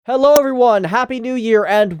Hello, everyone. Happy New Year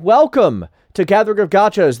and welcome to Gathering of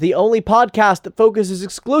Gachas, the only podcast that focuses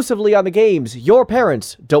exclusively on the games your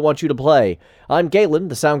parents don't want you to play. I'm Galen,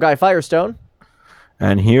 the sound guy Firestone.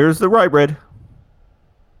 And here's the Rye Bread.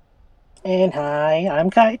 And hi, I'm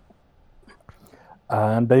Kite.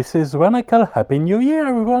 And this is Renical. Happy New Year,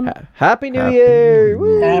 everyone. Happy New Year!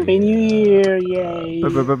 Woo! Happy New Year, yay.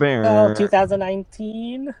 Ba-ba-ba-bear.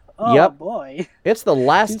 2019. Oh, Yep. boy. It's the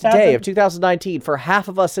last 2000 day of 2019 for half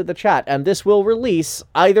of us in the chat, and this will release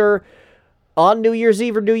either on New Year's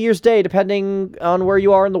Eve or New Year's Day, depending on where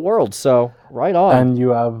you are in the world. So, right on. And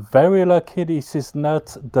you are very lucky this is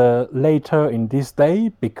not the later in this day,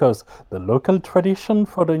 because the local tradition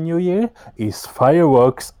for the New Year is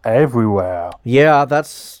fireworks everywhere. Yeah,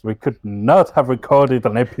 that's... We could not have recorded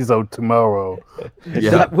an episode tomorrow.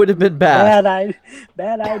 That would have been bad.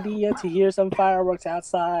 Bad idea to hear some fireworks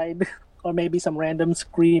outside. Or maybe some random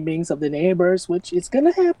screamings of the neighbors, which is going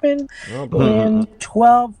to happen in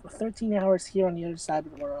 12, 13 hours here on the other side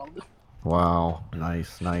of the world. Wow.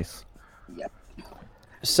 Nice. Yep.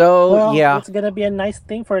 So, Well, yeah. it's going to be a nice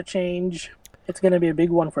thing for a change. It's going to be a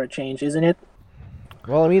big one for a change, isn't it?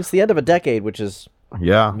 Well, I mean, it's the end of a decade, which is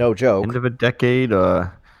Yeah. no joke. End of a decade.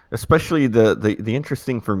 Especially the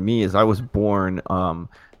interesting for me is I was born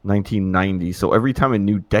 1990. So every time a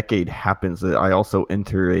new decade happens, I also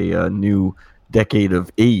enter a new decade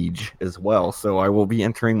of age as well. So I will be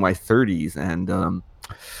entering my 30s, and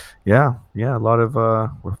yeah, a lot of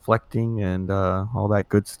reflecting and all that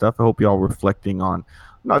good stuff. I hope y'all reflecting on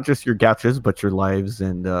not just your gachas, but your lives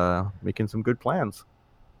and making some good plans.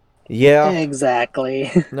 Yeah. Exactly.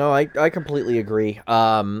 No, I completely agree.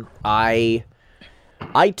 I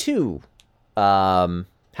too have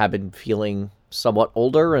been feeling somewhat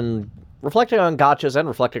older, and reflecting on gachas and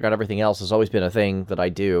reflecting on everything else has always been a thing that I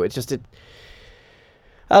do. It's just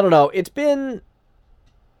I don't know.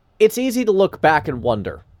 It's easy to look back and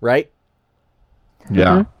wonder, right?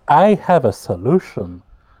 Yeah. I have a solution.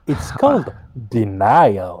 It's called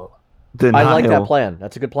denial. I like that plan.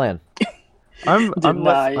 That's a good plan. I'm less,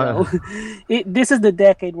 Denial. This is the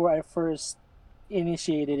decade where I first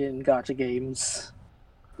initiated in gacha games.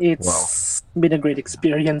 It's been a great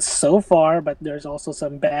experience so far, but there's also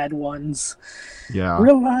some bad ones. yeah.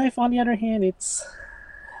 Real life, on the other hand, it's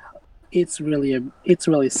really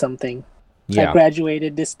something. I Yeah.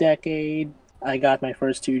 graduated this decade. I got my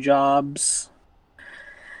first 2 jobs,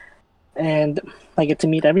 and I get to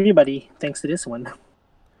meet everybody thanks to this one.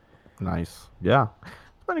 Nice. Yeah.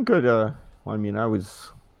 It's been a good I mean, I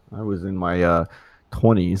was in my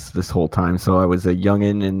 20s this whole time, so I was a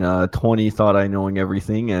youngin' and 20, thought I knowing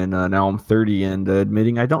everything, and now I'm 30 and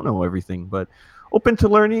admitting I don't know everything, but open to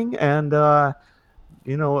learning, and I'm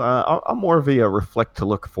more of a reflect to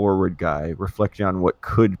look forward guy, reflecting on what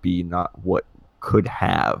could be, not what could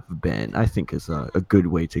have been. I think is a good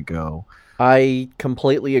way to go. I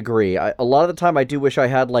completely agree. A lot of the time I do wish I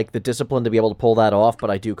had like the discipline to be able to pull that off, but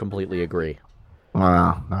I do completely agree.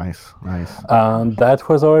 Wow, nice. And that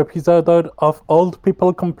was our episode of Old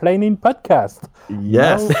People Complaining podcast.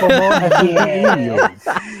 Yes. Now for more happy Yeah.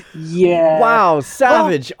 emails. Yeah. Wow,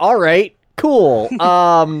 savage. All right. Cool.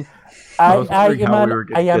 I was wondering how we were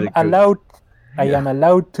gonna get a good- I am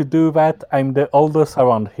allowed to do that. I'm the oldest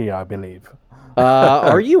around here, I believe.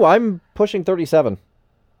 Are you? I'm pushing 37.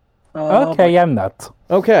 Okay, I'm not.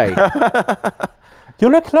 Okay. You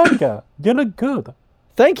look younger. You look good.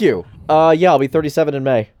 Thank you. Yeah, I'll be 37 in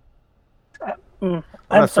May. I'm That's right.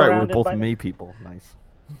 We're surrounded both by May people. Nice.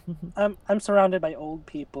 I'm surrounded by old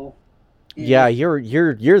people. Yeah, you're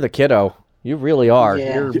the kiddo. You really are.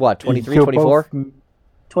 Yeah. You're what, 23, You're 24? both-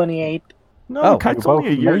 28. No, Oh, Kite's you're only a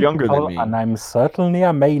both year May younger than people, me. and I'm certainly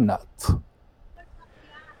a May nut.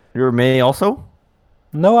 You're May also?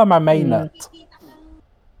 No, I'm a May nut.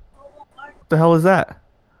 What the hell is that?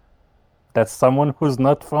 That's someone who's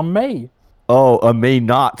not from May. Oh, a May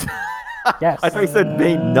not. Yes. I thought you said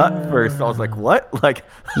May nut first. I was like, what? Like,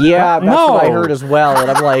 Yeah, that's what I No. heard as well.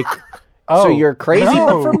 And I'm like, so Oh, you're crazy but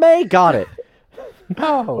no. for May? Got it.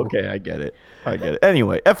 No. okay, I get it.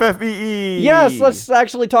 Anyway, FFEE. Yes, let's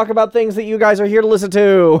actually talk about things that you guys are here to listen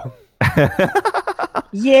to.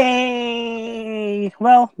 Yay!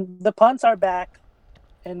 Well, the puns are back,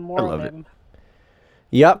 and more I love of it. them.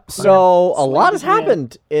 Yep. So a Slide lot has it in.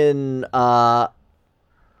 happened in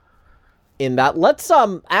that. Let's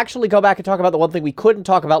actually go back and talk about the one thing we couldn't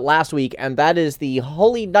talk about last week, and that is the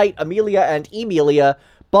Holy Knight Amelia and Emilia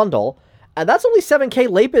bundle. And that's only 7k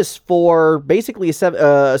Lapis for basically a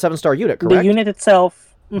 7-star unit, correct? The unit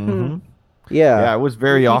itself. Mm-hmm. Yeah. Yeah, I was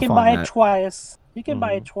very You off can on buy that. it twice. You can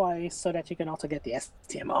buy it twice so that you can also get the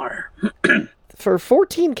STMR. for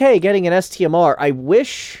 14K getting an STMR, I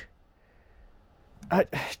wish.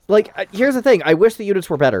 Here's the thing. I wish the units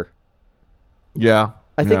were better. Yeah.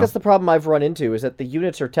 I think that's the problem I've run into, is that the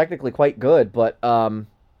units are technically quite good, but they're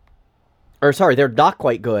not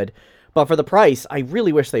quite good, but for the price, I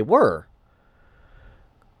really wish they were.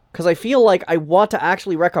 Because I feel like I want to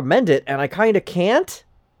actually recommend it, and I kind of can't.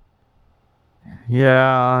 Yeah,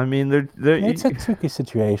 I mean, it's a tricky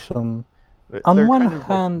situation. On one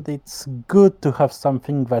hand, it's good to have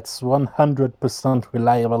something that's 100%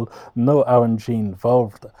 reliable, no RNG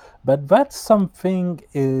involved, but that something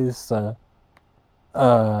is...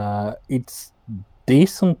 it's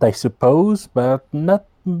decent, I suppose, but not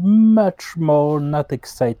much more, not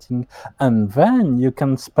exciting. And then you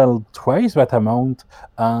can spend twice that amount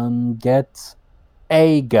and get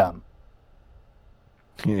a gun.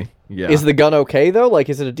 Yeah. Is the gun okay, though? Like,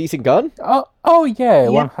 is it a decent gun? Oh yeah,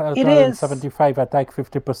 Yeah, 175 attack,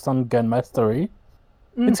 50% gun mastery.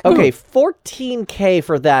 It's good. Okay, 14K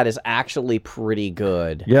for that is actually pretty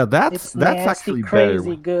good. Yeah, It's that's nasty, actually crazy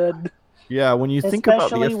better. good. Yeah, when you think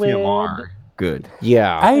about the Especially with- STMR, good.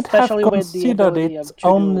 Yeah. I'd have Especially with the considered ability it of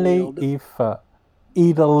dual only wield. if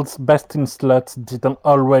Edel's Best in Slots didn't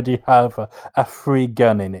already have a free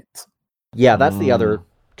gun in it. Yeah, that's the other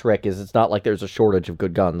trick, is it's not like there's a shortage of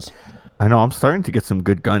good guns. I know, I'm starting to get some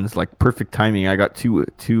good guns, like perfect timing. I got two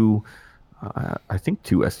I think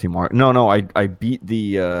two STMR. No, I beat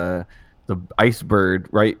the Icebird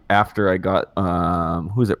right after I got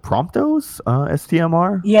who is it, Prompto's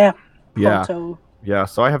STMR? Yeah. Yeah. Pronto. Yeah,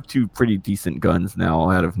 so I have two pretty decent guns now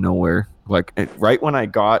out of nowhere. Like right when I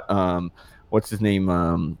got what's his name,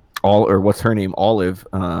 what's her name, Olive,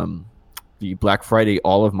 the Black Friday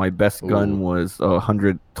Olive, my best gun was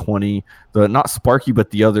 120. The not Sparky, but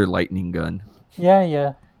the other lightning gun.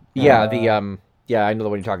 Yeah. Yeah, I know the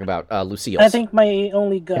one you're talking about, Lucille's. I think my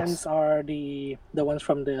only guns are the ones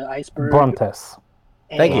from the Iceberg. Brontes.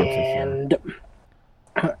 Thank you.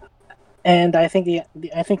 And I think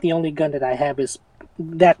the only gun that I have is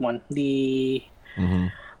that one. The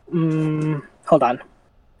hold on.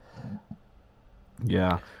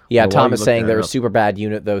 Yeah. Yeah, Well, while Tom you is look saying that they're a up- super bad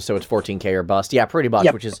unit, though, so it's 14K or bust. Yeah, pretty much,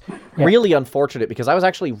 Yep. which is really unfortunate, because I was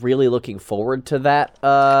actually really looking forward to that,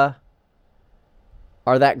 that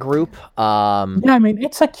group. Yeah, I mean,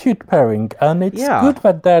 it's a cute pairing, and it's good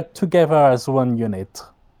that they're together as one unit.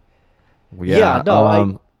 Yeah,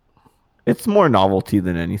 no, it's more novelty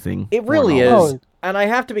than anything. It More really novelty. is. And I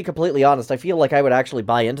have to be completely honest, I feel like I would actually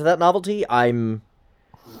buy into that novelty.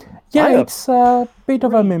 It's a bit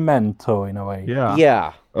of a memento in a way. Yeah.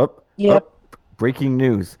 Yeah. Yep. Breaking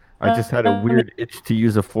news. I just had a weird itch to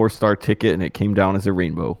use a 4-star ticket, and it came down as a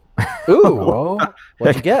rainbow. Ooh. Oh,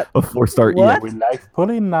 What'd you get? A 4-star What? EX. we like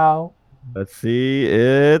pulling now. Let's see.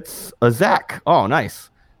 It's a Zach. Oh, nice.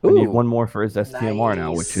 I need Ooh. one more for his STMR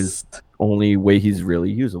now, which is the only way he's really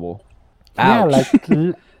usable. Yeah, Ouch.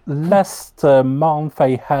 like last month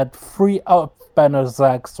I had 3 up-banner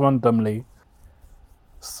Zags randomly.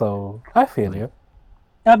 So, I feel you.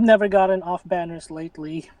 I've never gotten off banners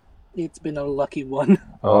lately. It's been a lucky one.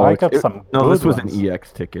 Oh, I got some No, good this was ones. an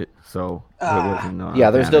EX ticket, so it wasn't.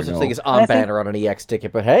 Yeah, there's no banner, such thing as on banner on an EX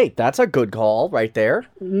ticket, but hey, that's a good call right there.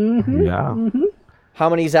 Mm-hmm. Yeah. How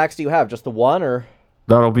many Zacks do you have? Just the one, or?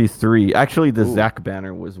 That'll be 3. Actually, the Zach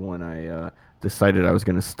banner was when I decided I was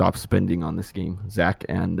going to stop spending on this game. Zach,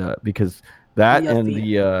 and because that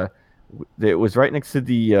and it was right next to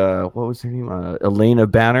the what was her name, Elena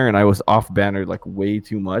banner, and I was off banner like way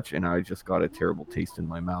too much, and I just got a terrible taste in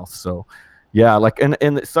my mouth. So yeah, like and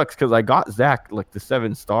it sucks because I got Zach like the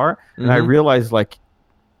 7-star, and I realized like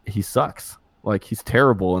he sucks, like he's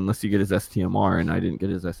terrible unless you get his STMR, and I didn't get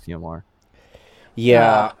his STMR.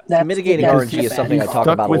 Yeah, that's- mitigating that's RNG is bad. something I He's talk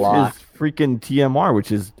stuck about a with lot. his freaking TMR,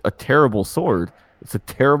 which is a terrible sword. It's a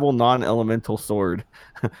terrible non-elemental sword.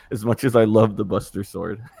 As much as I love the Buster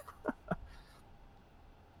sword.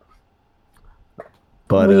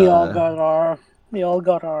 But we all got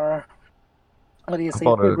our what do you say,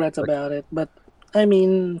 about regrets about it. But I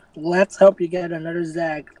mean, let's hope you get another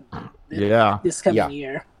Zag this coming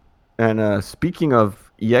year. And speaking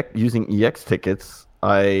of using EX tickets,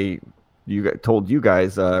 told you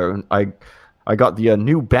guys I got the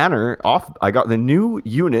new banner off. I got the new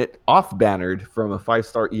unit off bannered from a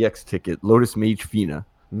 5-star EX ticket, Lotus Mage Fina.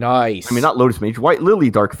 Nice. I mean, not Lotus Mage, White Lily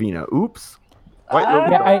Dark Fina. Oops. White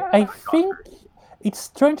Lily Yeah, I think it's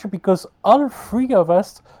strange because all 3 of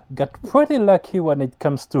us got pretty lucky when it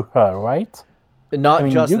comes to her, right? Not I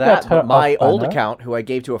mean, just you that, got her but my off old banner. account, who I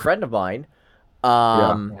gave to a friend of mine,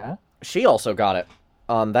 Yeah. she also got it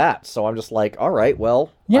on that. So I'm just like, all right,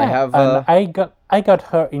 well, Yeah, I have. and I got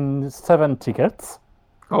her in 7 tickets.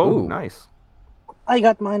 Oh, Ooh. nice. I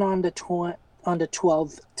got mine on the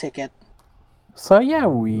 12th ticket. So yeah,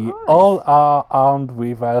 we all are armed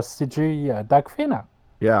with a CG Darkfina.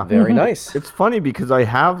 Yeah. Very nice. It's funny because I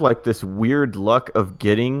have like this weird luck of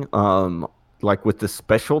getting like with the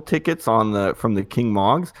special tickets from the King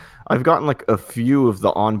Mogs. I've gotten like a few of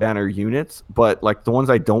the on banner units, but like the ones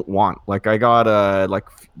I don't want. Like I got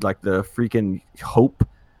like the freaking Hope.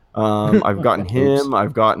 I've gotten him.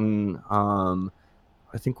 I've gotten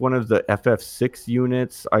I think one of the FF6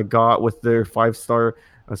 units I got with their 5-star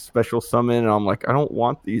special summon, and I'm like, I don't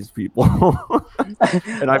want these people.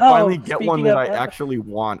 And I finally get one that I actually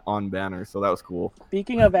want on banner, so that was cool.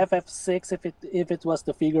 Speaking of FF6, if it was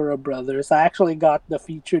the Figaro Brothers, I actually got the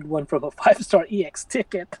featured one from a 5-star EX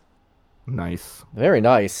ticket. Nice. Very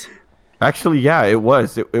nice. Actually, yeah, it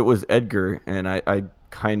was. It was Edgar, and I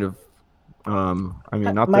kind of I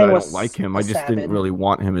mean, not that I don't like him, I just didn't really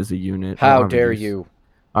want him as a unit. How dare you?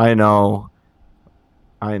 I know,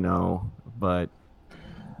 but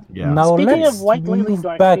yeah. Now Speaking let's of White Lily move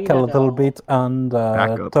Darkfina, back a little though. bit and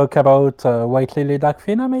up. talk about White Lily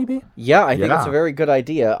Darkfina, maybe? Yeah, I think Yeah. it's a very good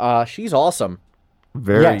idea. She's awesome.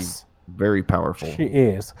 Yes, Very powerful. she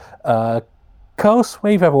is. Chaos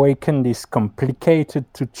Wave Awakened is complicated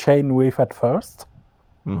to chain with at first.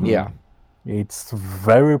 Mhm. Yeah. It's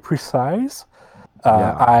very precise.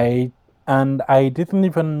 Yeah. I didn't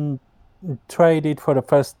even tried it for the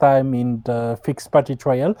first time in the fixed party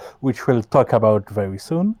trial, which we'll talk about very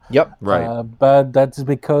soon. Yep. Right. But that's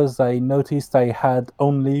because I noticed I had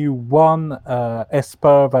only one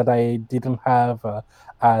Esper that I didn't have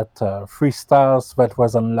at 3 stars that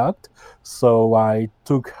was unlocked. So I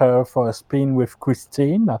took her for a spin with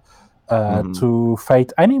Christine to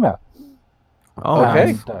fight Anima. Oh,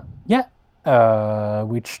 Okay. And,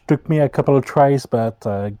 which took me a couple of tries, but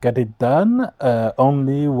got it done.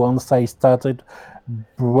 Only once I started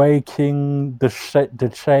breaking the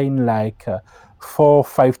chain like 4 or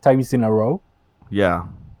 5 times in a row. Yeah.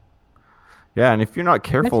 Yeah, and if you're not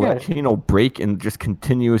careful, Yeah. that chain will break and just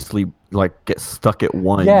continuously like get stuck at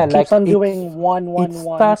 1. Yeah, Keeps like on doing 1, 1, it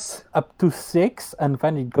 1. starts up to 6, and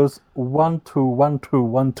then it goes 1, 2, 1, 2,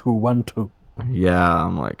 1, 2, 1, 2. Yeah,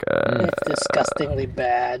 I'm like, It's disgustingly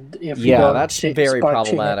bad if you Yeah, don't that's chain very it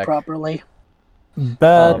problematic. properly.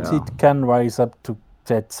 But Yeah. it can rise up to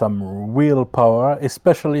get some real power,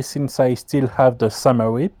 especially since I still have the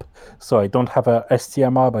Summer Whip. So I don't have a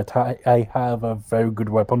STMR, but I have a very good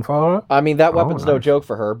weapon for her. I mean, that weapon's no nice. joke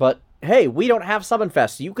for her, but hey, we don't have Summon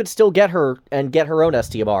Fest. You could still get her and get her own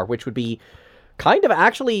STMR, which would be kind of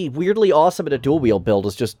actually weirdly awesome in a dual wield build,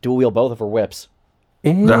 is just dual wield both of her whips.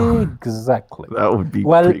 Exactly. that would be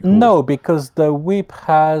Well, pretty cool. no, because the whip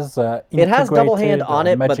has It has double hand integrated, on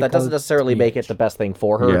it, but that magical doesn't necessarily make it TH. the best thing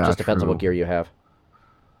for her. It Yeah, just depends on true. what gear you have.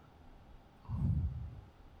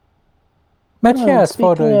 But Oh, yes,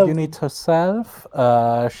 for the speaking of- unit herself,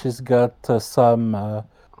 she's got some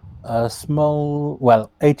small,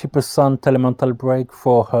 80% elemental break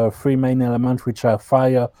for her 3 main elements, which are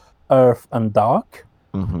fire, earth, and dark,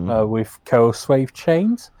 with Chaos Wave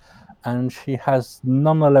chains. And she has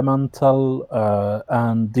non-elemental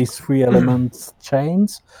and these 3 elements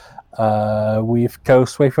chains with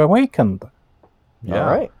Chaos Wave Awakened. Yeah. All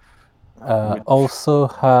right. Also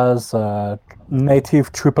has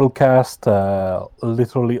native triple cast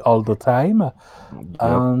literally all the time,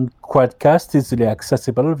 and quad cast easily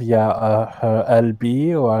accessible via her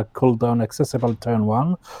LB or cooldown accessible turn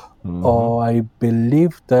 1, or I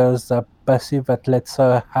believe there's a passive that lets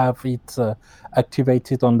her have it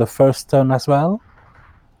activated on the first turn as well.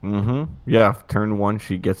 Yeah, turn 1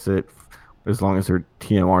 she gets it as long as her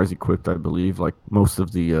TMR is equipped, I believe. Like most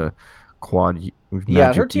of the quad.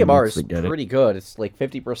 Yeah, her magic TMR units is that get it. pretty good. It's like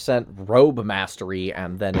 50% robe mastery,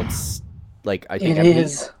 and then it's like, I think It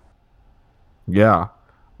is. Yeah,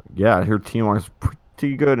 her TMR is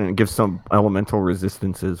pretty good, and it gives some elemental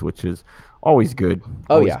resistances, which is always good.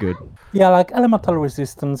 Oh, Always yeah. good. Yeah, like elemental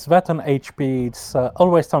resistance, that and HP, it's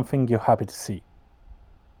always something you're happy to see.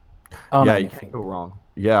 On Yeah, you anything. can't go wrong.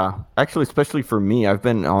 Yeah, actually, especially for me, I've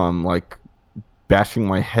been like bashing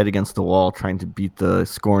my head against the wall trying to beat the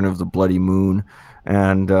Scorn of the Bloody Moon,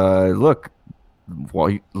 and look,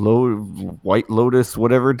 White Lotus,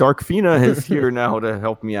 whatever, Darkfina is here now to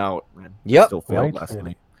help me out. And Yep. still failed Right, last really.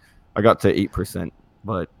 night. I got to 8%,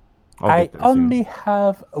 but I'll I get there soon. only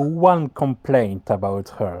have one complaint about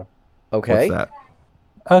her. okay. What's that?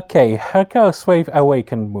 Okay, her Chaos Wave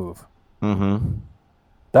Awakened move.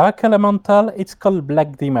 Dark Elemental, it's called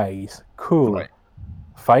Black Demise. Cool. Right.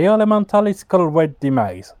 Fire Elemental, it's called Red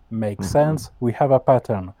Demise. Makes sense. We have a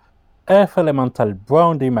pattern. Earth Elemental,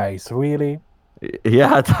 Brown Demise. Really?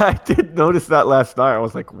 Yeah, I did notice that last night. I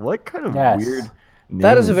was like, what kind of Yes. weird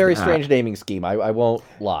That is a very strange naming scheme. I won't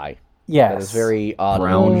lie. Yes. That is very odd.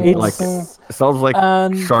 Brown, It's like it sounds like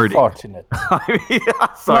sharding. unfortunate.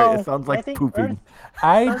 Sorry, No, it sounds I like think pooping.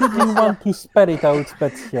 I didn't want to spell it out,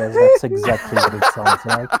 but yes, that's exactly what it sounds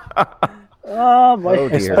like. Oh boy. Oh,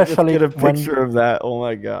 dear. Especially Let's get a when, picture of that. Oh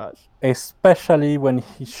my gosh. especially when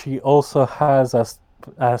she also has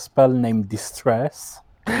a spell named Distress.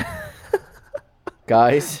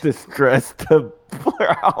 Guys, Distressed to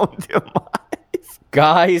brown demise.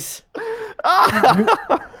 guys,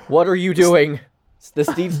 what are you doing?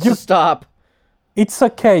 This needs to stop. It's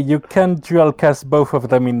okay, you can dual cast both of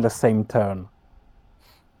them in the same turn.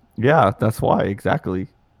 Yeah, that's why exactly.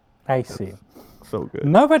 I see. So good.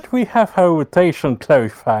 Now that we have our rotation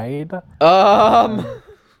clarified,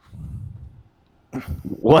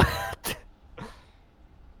 What?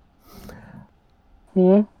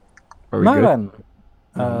 Hmm? Are we now good? then,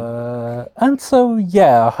 and so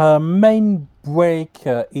yeah, her main break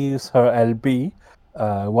is her LB,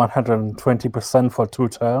 120% for 2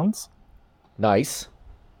 turns. Nice.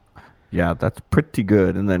 Yeah, that's pretty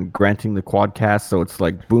good. And then granting the quad cast, so it's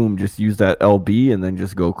like boom, just use that LB and then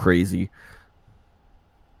just go crazy.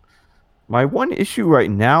 My one issue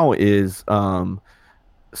right now is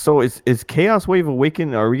so is Chaos Wave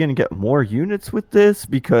Awaken, are we gonna get more units with this?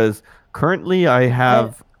 Because currently I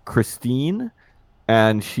have Christine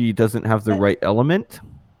and she doesn't have the right element.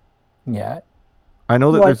 Yeah, I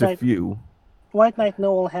know that White there's a Knight. few. White Knight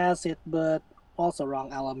Noel has it, but also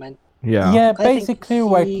wrong element. Yeah. yeah. I think Basically,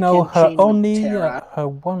 right he now can her chain with only Terra. her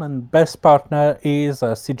one and best partner is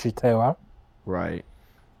Sigitera. Right.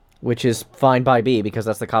 Which is fine by me because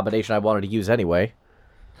that's the combination I wanted to use anyway.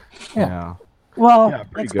 Yeah. Well, Yeah,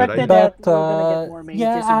 pretty good. expected But, that we're gonna get more mages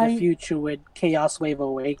yeah, in the future with Chaos Wave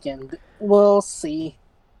Awakened. We'll see.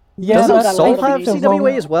 Yeah, Doesn't but Soul like have the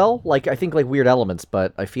CWA as well? Like, I think like weird elements,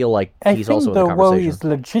 but I feel like I he's think also in the the WoW conversation. is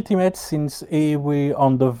legitimate since we're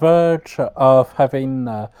on the verge of having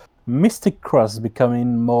Mystic Cross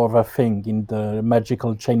becoming more of a thing in the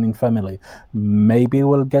magical chaining family. Maybe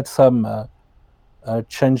we'll get some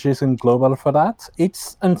changes in global for that.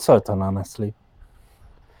 It's uncertain, honestly.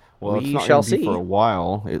 Well, it's We not shall gonna be for see. a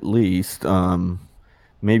while, at least.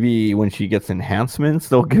 Maybe when she gets enhancements,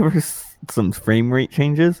 they'll give her some frame rate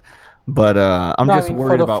changes. But I'm No, I just mean, for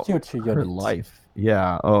worried the about future her units. life.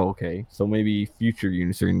 Yeah. Oh, okay. So maybe future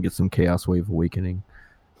units are gonna get some Chaos Wave Awakening.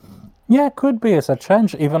 Yeah, could be as a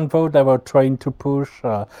change, even though they were trying to push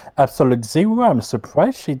Absolute Zero. I'm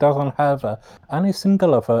surprised she doesn't have any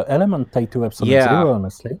single of her element tied to Absolute Yeah. Zero,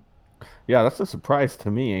 honestly. Yeah, that's a surprise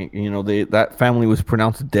to me. You know, that family was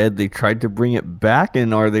pronounced dead. They tried to bring it back,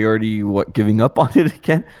 and are they already giving up on it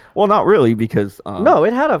again? Well, not really, because No,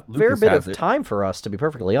 it had a fair Lucas bit has of it. time for us, to be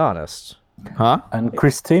perfectly honest. Huh? And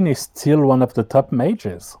Christine is still one of the top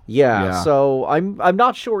mages. Yeah, Yeah. so I'm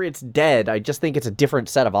not sure it's dead. I just think it's a different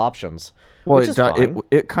set of options. Well, which is fine.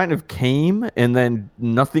 it kind of came, and then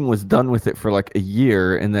nothing was done with it for like a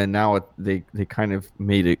year, and then now they kind of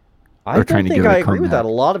made it. I They're don't trying to think give it I a agree with that. A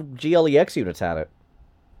comeback. lot of GLEX units had it.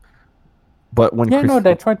 But when Yeah, no, Christine,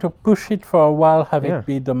 they tried to push it for a while, have Yeah. it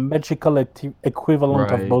be the magical equivalent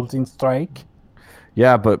Right. of Bolting Strike.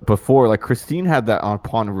 yeah, but before, like Christine had that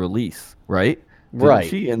upon release, right? Didn't Right.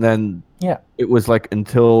 She, and then Yeah. it was like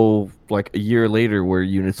until like a year later where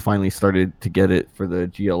units finally started to get it for the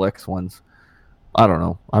GLX ones. I don't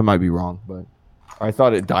know. I might be wrong, but I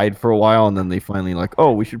thought it died for a while, and then they finally like,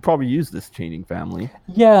 oh, we should probably use this chaining family.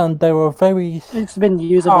 Yeah, and they were very It's been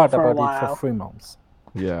usable hard for a about it for while. 3 months.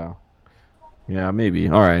 Yeah. Yeah, maybe.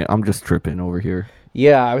 All right, I'm just tripping over here.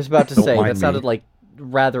 Yeah, I was about to Don't say mind that sounded me. like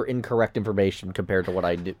rather incorrect information compared to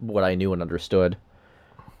what I knew and understood.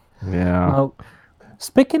 Yeah. Now,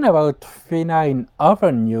 speaking about Fina in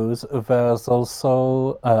other news, there's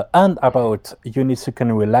also, and about units you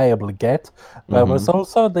can reliably get, there was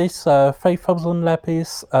also this 5,000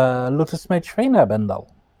 Lapis Lotus Mage Fina bundle.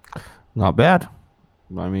 Not bad.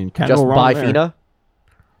 I mean, can't Just go wrong buy there. Fina?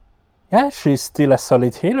 Yeah, she's still a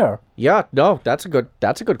solid healer. Yeah, no, that's a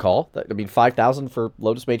good call. I mean, 5,000 for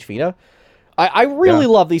Lotus Mage Fina. I really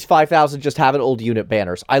love these 5,000 just having old unit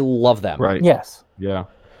banners. I love them. Right. Yes. Yeah.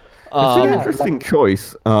 It's an Yeah, interesting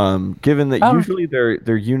choice, given that Um, usually they're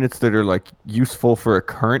units that are like useful for a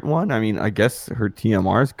current one. I mean, I guess her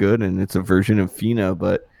TMR is good, and it's a version of Fina,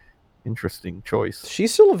 but interesting choice.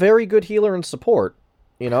 She's still a very good healer and support.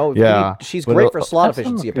 You know, Yeah, she's but, great for slot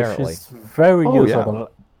efficiency, Absolutely, apparently. she's very Oh, yeah. usable.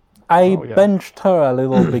 I Oh, yeah. benched her a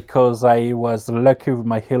little because I was lucky with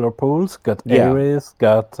my healer pools. Got Yeah. Ares,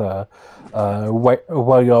 got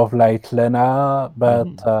Warrior of Light Lena,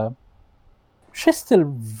 but she's still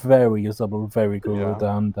very usable, very good,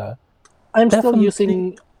 and I'm still Definitely.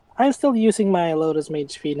 using I'm still using my Lotus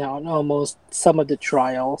Mage Fee now on almost some of the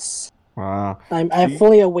trials. Wow. I've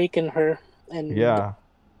fully awakened her, and Yeah.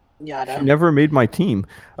 yada. She never made my team.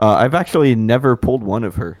 I've actually never pulled one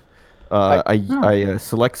of her. I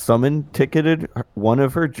select summon ticketed one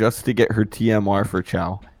of her just to get her TMR for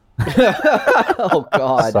Chow. Oh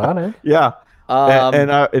God. Solid. Yeah. Um,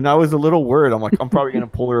 And I was a little worried. I'm like, I'm probably gonna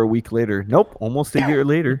pull her a week later. Nope, almost a year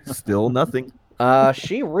later, still nothing.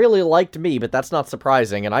 She really liked me, but that's not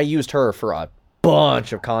surprising, and I used her for a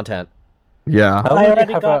bunch of content. Yeah. I already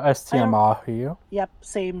already have got- a STMR here. Yep,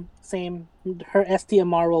 same. Her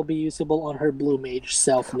STMR will be usable on her Blue Mage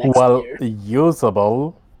self next Well, year.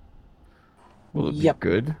 usable. Will it be Yep.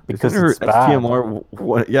 good? Because Isn't her it's bad.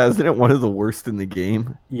 STMR? Yeah, isn't it one of the worst in the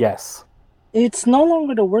game? Yes. It's no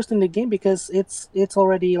longer the worst in the game because it's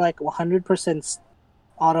already like 100%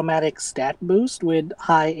 automatic stat boost with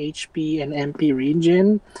high HP and MP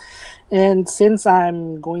regen. And since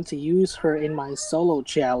I'm going to use her in my solo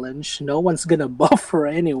challenge, no one's gonna buff her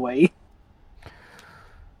anyway.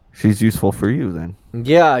 She's useful for you then.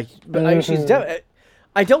 Yeah, but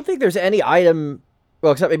I don't think there's any item,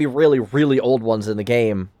 well, except maybe really, really old ones in the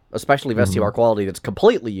game, especially of STR quality, that's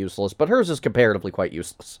completely useless. But hers is comparatively quite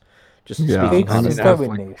useless. Just Yeah. speaking It's I mean, honestly. that's very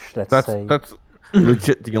like- niche, let's That's say. that's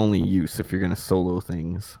legit the only use if you're gonna solo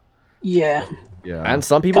things. Yeah, Yeah. And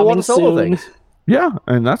some people want to Coming solo soon. things. yeah,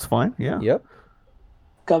 and that's fine. Yeah. Yep.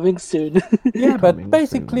 coming soon. Yeah, Coming but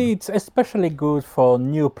basically it's especially good for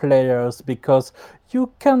new players because you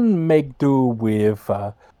can make do with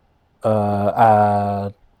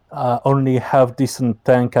only have decent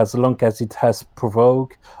tank as long as it has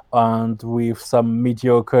provoke, and with some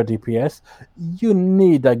mediocre DPS, you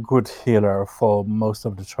need a good healer for most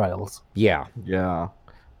of the trials. Yeah. Yeah.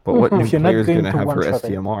 But what new If you're not player is going gonna to have her one-shot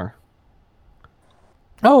it. STMR?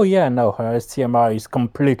 Oh yeah, no, her STMR is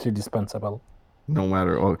completely dispensable. No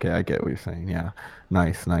matter. Okay, I get what you're saying. Yeah.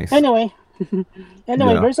 Nice. Anyway, Yeah.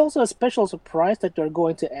 there's also a special surprise that they're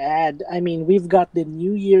going to add. I mean, we've got the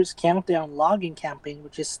New Year's Countdown logging campaign,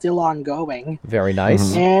 which is still ongoing. Very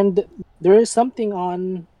nice. Mhm. And there is something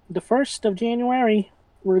on the 1st of January.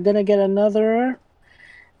 We're going to get another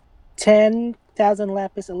 10,000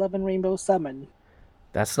 Lapis 11 Rainbow Summon.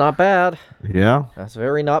 That's not bad. Yeah. That's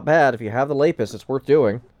very not bad. If you have the Lapis, it's worth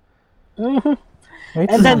doing. Mhm.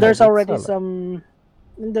 It's And then solid, there's it's already solid. some...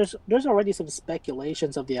 There's already some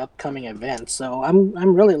speculations of the upcoming event, so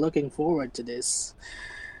I'm really looking forward to this.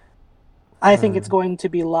 I think it's going to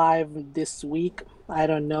be live this week. I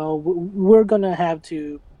don't know. We're gonna have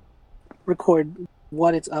to record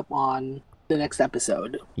what it's up on the next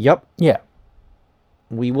episode. Yep. Yeah.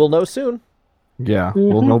 We will know soon. Yeah.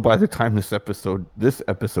 We'll Mhm. know by the time this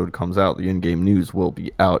episode comes out. The in-game news will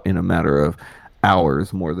be out in a matter of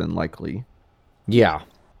hours, more than likely. Yeah.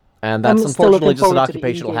 And I'm that's still unfortunately looking just an forward to the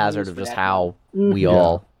occupational in-game hazard news of for just that how one. we Yeah.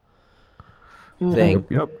 all Mhm. think.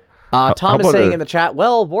 Yep. Tom is about saying a- in the chat,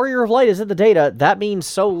 well, Warrior of Light is in the data. That means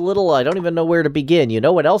so little, I don't even know where to begin. You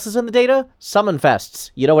know what else is in the data? Summon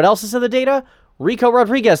Fests. You know what else is in the data? Rico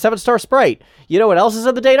Rodriguez, 7-star Sprite. You know what else is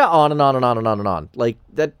in the data? On and on and on and on and on. Like,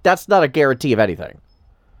 that's not a guarantee of anything.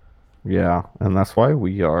 Yeah, and that's why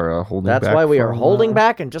we are holding back. That's why we are from, holding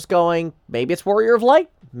back and just going, maybe it's Warrior of Light,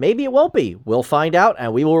 maybe it won't be. We'll find out,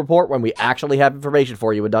 and we will report when we actually have information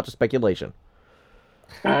for you and not just speculation.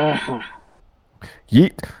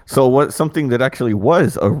 Yeet. So something that actually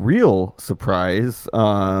was a real surprise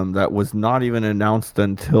that was not even announced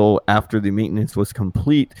until after the maintenance was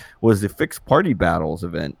complete was the Fixed Party Battles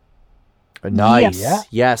event. Nice. Yes.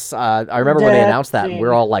 Yes. I remember when they That announced that, and we we're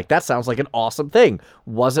thing. all like, that sounds like an awesome thing.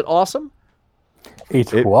 Was it awesome?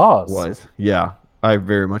 It It was. Yeah, I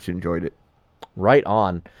very much enjoyed it. Right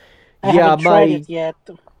on. I Yeah, haven't tried it yet.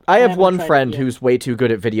 I have haven't one tried it friend yet. who's way too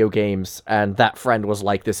good at video games, and that friend was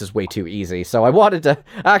like, this is way too easy. So I wanted to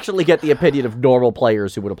actually get the opinion of normal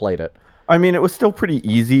players who would have played it. I mean, it was still pretty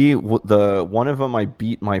easy. The one of them I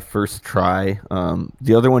beat my first try.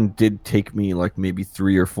 The other one did take me like maybe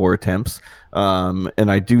 3 or 4 attempts. And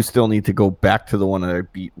I do still need to go back to the one that I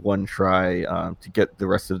beat one try to get the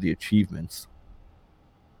rest of the achievements.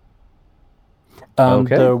 And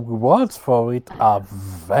Okay. the rewards for it are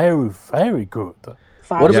very, very good.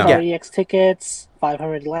 What do we 5-star get? EX tickets,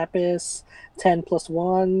 500 Lapis, 10 plus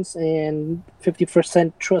ones, and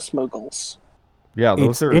 50% Trust Moguls. Yeah, those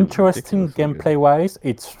It's are interesting ridiculously good. gameplay-wise.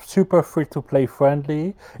 It's super free-to-play friendly.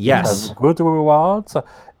 It Yes. has good rewards.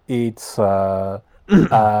 It's a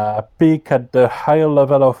peak at the higher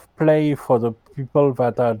level of play for the people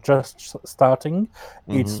that are just starting.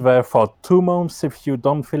 It's there for 2 months if you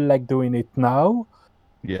don't feel like doing it now.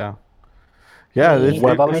 Yeah. Yeah,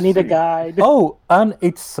 I need a guide. Oh, and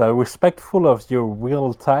it's respectful of your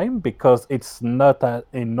real time because it's not an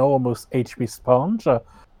enormous HP sponge,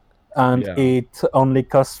 and it only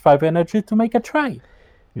costs 5 energy to make a tray.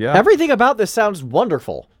 Yeah. Everything about this sounds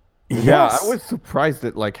wonderful. Yeah, Yes. I was surprised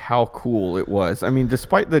at like how cool it was. I mean,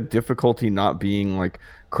 despite the difficulty not being like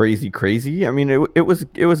crazy, I mean it was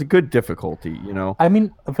a good difficulty, you know. I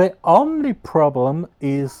mean, the only problem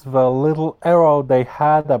is the little error they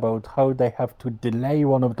had about how they have to delay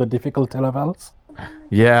one of the difficulty levels.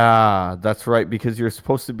 Yeah, that's right, because you're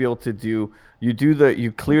supposed to be able to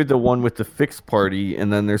you cleared the one with the fixed party,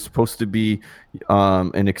 and then there's supposed to be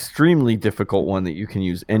an extremely difficult one that you can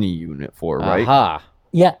use any unit for, right? Aha.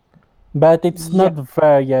 Yeah, but it's not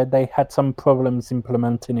there yet. They had some problems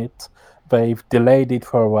implementing it. They've delayed it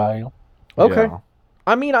for a while. Okay. Yeah.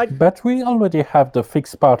 I mean, But we already have the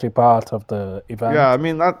fixed party part of the event. Yeah, I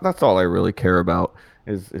mean that's all I really care about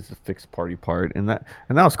is the fixed party part, and that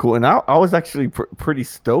was cool. And I was actually pretty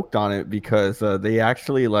stoked on it because they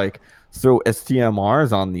actually like throw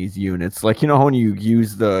STMRs on these units. Like, you know, when you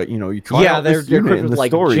use you try out they're this unit in with the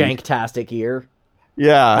like story. janktastic here.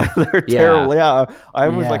 Yeah, they're terrible. Yeah, I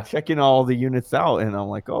was Yeah. like checking all the units out, and I'm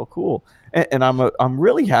like, oh, cool. And I'm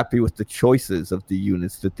really happy with the choices of the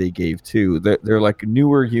units that they gave too. They're like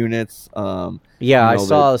newer units. Yeah, I know,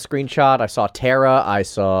 saw a screenshot. I saw Tara. I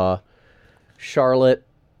saw Charlotte.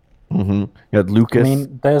 You had Lucas. I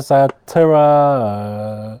mean, there's a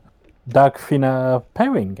Terra Dark Fina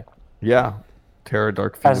pairing Yeah, Terra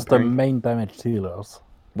Dark as the Phoenix. main damage dealers.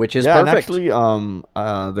 Which is Yeah, and perfect.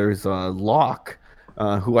 actually, there's Locke,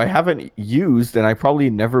 who I haven't used, and I probably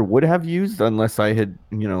never would have used unless I had,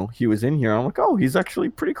 he was in here. I'm like, oh, he's actually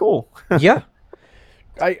pretty cool. Yeah.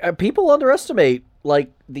 I people underestimate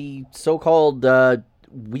like the so-called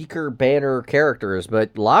weaker banner characters,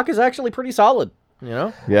 but Locke is actually pretty solid, you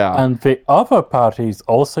know? Yeah. And the other part is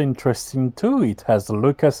also interesting too. It has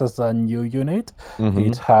Lucas as a new unit.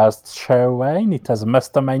 It has Sherwayne. It has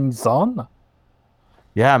Mastermind Zon.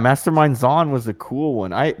 Yeah, Mastermind Zon was a cool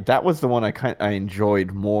one. That was the one I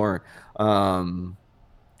enjoyed more.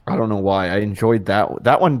 I don't know why. I enjoyed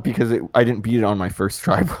that one because I didn't beat it on my first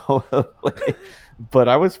try, probably. But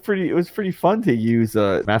it was pretty fun to use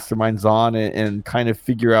Mastermind Zon and kind of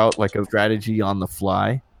figure out like a strategy on the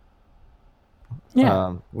fly.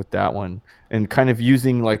 Yeah. With that one, and kind of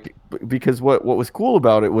using like, because what was cool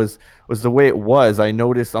about it was the way it was. I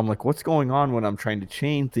noticed, I'm like, what's going on when I'm trying to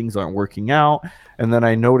chain? Things aren't working out. And then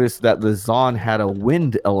I noticed that the Zon had a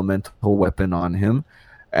wind elemental weapon on him.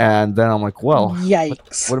 And then I'm like, well,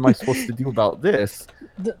 Yikes. what am I supposed to do about this?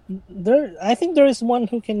 I think there is one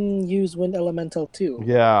who can use wind elemental too.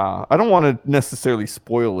 Yeah, I don't want to necessarily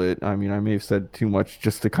spoil it. I mean, I may have said too much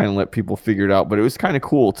just to kind of let people figure it out, but it was kind of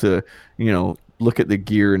cool to, look at the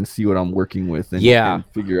gear and see what I'm working with and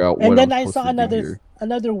figure out what And then I'm I supposed saw to do here.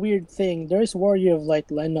 another weird thing. There's Warrior of Light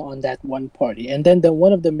Lena on that one party, and then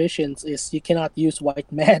one of the missions is you cannot use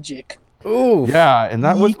white magic. Ooh. Yeah, and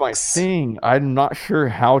that was my Yikes. thing. I'm not sure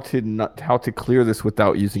how to clear this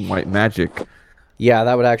without using white magic, Yeah,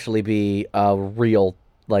 that would actually be a real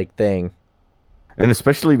like thing. and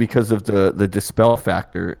especially because of the dispel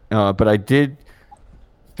factor. But I did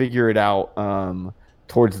figure it out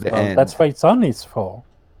towards the end. That's what Zon is for.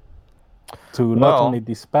 To not Well- only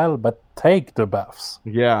dispel, but take the buffs.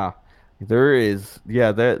 Yeah, there is.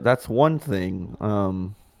 Yeah, that's one thing.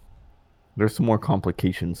 There's some more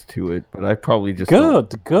complications to it, but I probably just Good.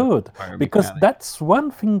 fire Because mechanic. that's one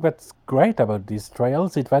thing that's great about these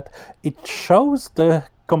trials is that it shows the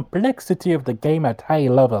complexity of the game at high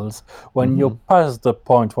levels when you're past the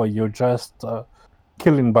point where you're just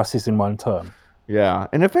killing bosses in one turn. Yeah,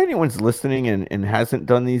 and if anyone's listening and hasn't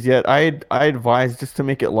done these yet, I advise, just to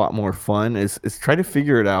make it a lot more fun, is try to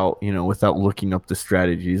figure it out, without looking up the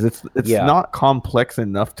strategies. It's not complex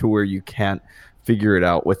enough to where you can't figure it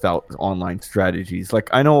out without online strategies. Like,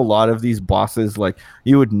 I know a lot of these bosses, like,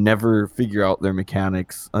 you would never figure out their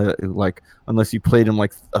mechanics, like, unless you played them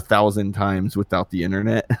like 1,000 times without the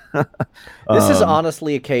internet. This is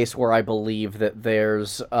honestly a case where I believe that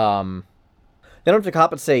there's they don't have to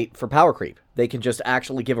compensate for power creep. They can just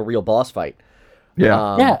actually give a real boss fight.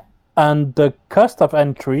 Yeah. Yeah, and the cost of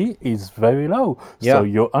entry is very low, Yeah. so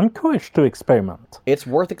you're encouraged to experiment. It's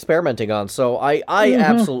worth experimenting on. So I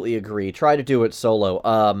absolutely agree. Try to do it solo.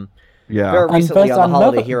 Yeah. Very recently on the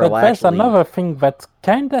Holiday Hero, but there's actually. another thing that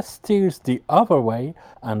kind of steers the other way,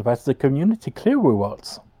 and that's the community clear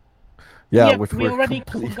rewards. Yeah, Yep, which we were already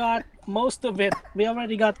complete- got most of it. We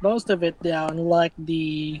already got most of it down, like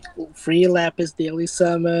the free Lapis daily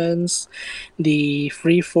summons, the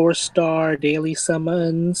free 4-star daily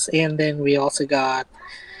summons, and then we also got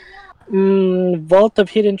Vault of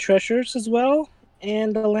Hidden Treasures as well.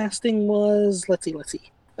 And the last thing was, let's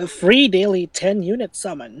see. A free daily 10-unit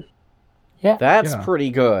summon. Yeah. That's pretty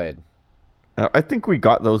good. I think we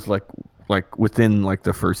got those like within like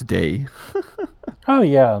the first day. Oh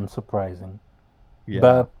yeah, unsurprising. Yeah.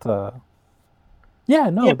 But we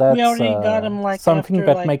that's already got 'em, like, something after,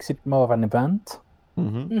 that like- makes it more of an event.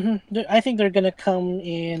 I think they're gonna come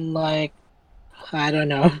in like, I don't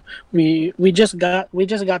know. We just got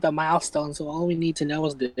the milestone, so all we need to know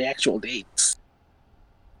is the actual dates.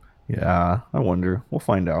 Yeah, I wonder. We'll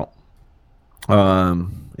find out.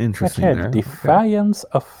 Interesting. Okay, there. Defiance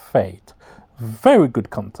of Fate. Very good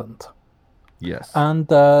content. Yes. And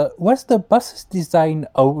was the boss's design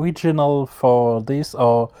original for this,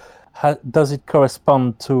 or does it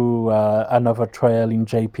correspond to another trail in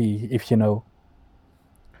JP, if you know?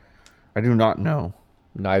 I do not know.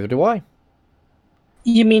 Neither do I.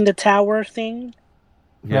 You mean the tower thing?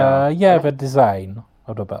 The design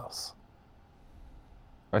of the boss.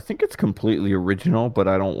 I think it's completely original, but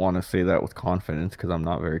I don't want to say that with confidence because I'm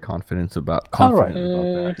not very confident about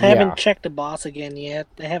that. I haven't checked the boss again yet.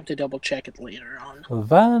 I have to double check it later on.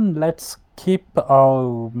 Then let's keep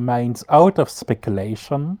our minds out of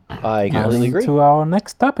speculation I and completely agree. into our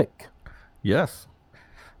next topic. Yes.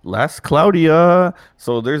 Last Claudia.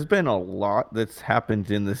 So there's been a lot that's happened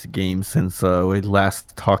in this game since we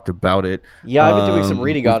last talked about it. Yeah, I've been doing some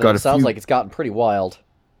reading we've on it. got It a sounds few- like it's gotten pretty wild.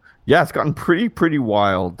 Yeah, it's gotten pretty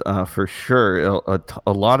wild for sure.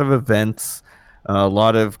 A lot of events, a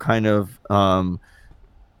lot of kind of how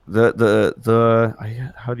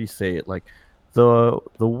do you say it? Like the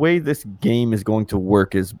way this game is going to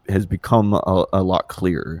work has become a lot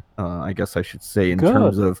clearer. I guess I should say in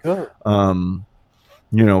terms of good.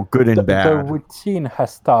 Good and The bad. routine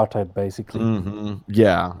has started, basically.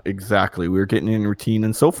 Yeah, exactly. We're getting in routine,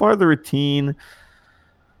 and so far the routine.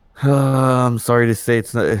 I'm sorry to say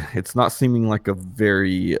it's not seeming like a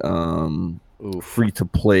very free to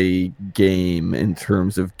play game in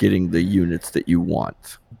terms of getting the units that you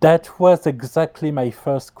want. That was exactly my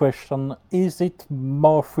first question. Is it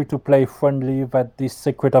more free to play friendly than the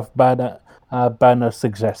Secret of Banner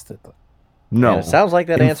suggested? No, And it sounds like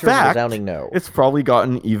that In answer is a fact, resounding no. It's probably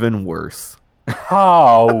gotten even worse.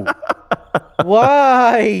 How?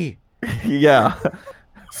 Why? Yeah.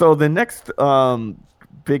 So the next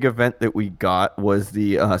big event that we got was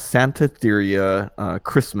the Santa Theria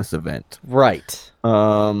Christmas event. Right.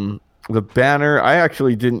 The banner, I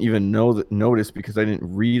actually didn't even notice because I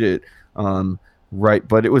didn't read it right,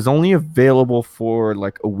 but it was only available for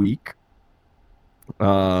like a week.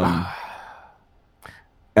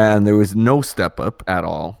 And there was no step up at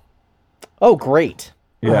all. Oh, great.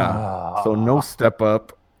 Yeah. So no step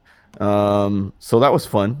up. So that was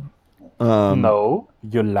fun. No,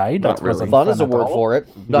 you lied. not That wasn't really. Fun is a at word all. for it.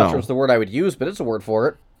 Not No. sure it's the word I would use, but it's a word for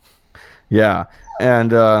it. Yeah.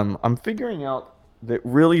 And I'm figuring out that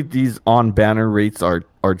really these on banner rates are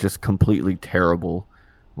just completely terrible.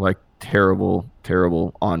 Like terrible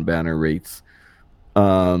on banner rates.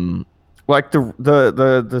 Like the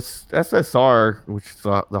SSR, which is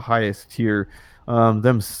the highest tier,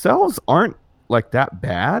 themselves aren't like that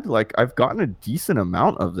bad. Like I've gotten a decent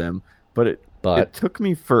amount of them, but it took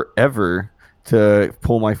me forever to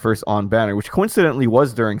pull my first on banner, which coincidentally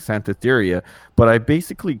was during Santa Theria, but I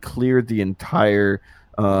basically cleared the entire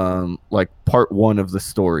like part 1 of the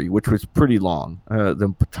story, which was pretty long.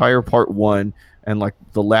 The entire part 1 and like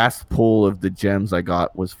the last pull of the gems I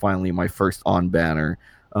got was finally my first on banner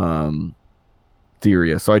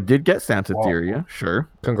Theria. So I did get Santa Theria, sure.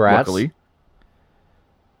 Congrats. Luckily.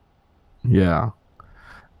 Yeah.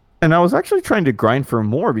 And I was actually trying to grind for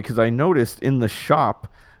more because I noticed in the shop,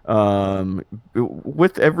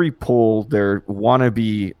 with every pull, their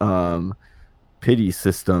wannabe pity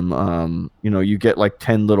system, you get like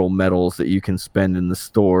 10 little medals that you can spend in the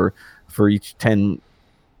store for each 10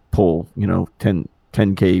 pull,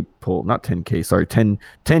 10K pull, not 10K, sorry, 10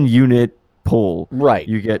 unit pull. Right.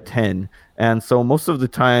 You get 10. And so most of the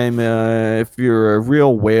time, if you're a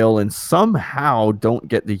real whale and somehow don't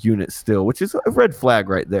get the unit still, which is a red flag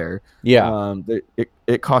right there. Yeah.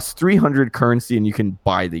 It costs 300 currency and you can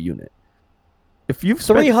buy the unit. If you've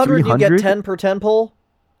spent 300, you get 10 per 10 pull?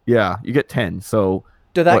 Yeah, you get 10. So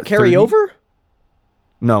Did that carry 30? over?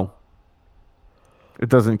 No. It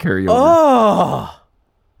doesn't carry over. Oh.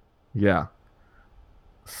 Yeah.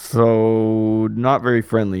 So not very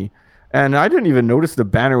friendly. And I didn't even notice the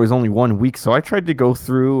banner was only 1 week, so I tried to go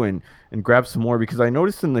through and grab some more because I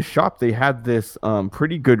noticed in the shop they had this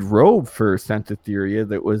pretty good robe for Santa Theria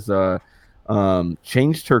that was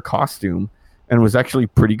changed her costume and was actually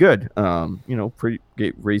pretty good.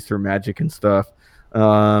 Raised her magic and stuff.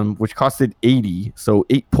 which costed 80. So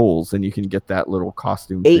 8 pulls, and you can get that little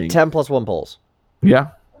costume 8, thing. 10 plus 1 pulls. Yeah,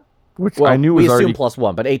 which Well, I knew we was assume already plus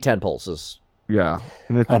 1, but 8, 10 pulls is... yeah.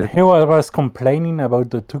 And here I was complaining about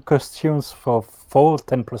the 2 costumes for 4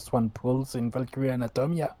 10 plus 1 pulls in Valkyria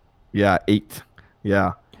Anatomia. Yeah, 8.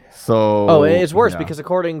 Yeah. So Oh, it's worse yeah. because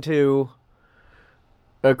according to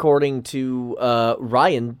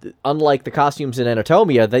Ryan, unlike the costumes in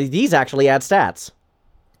Anatomia, these actually add stats.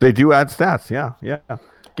 They do add stats. Yeah. Yeah.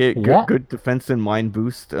 Good defense and mind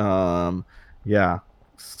boost. Yeah.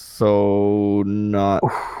 So not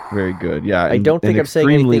very good. Yeah. I don't think I'm saying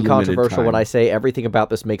anything limited controversial when time. I say everything about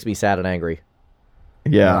this makes me sad and angry.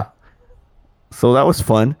 Yeah. So that was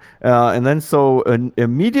fun. And then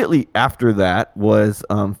immediately after that was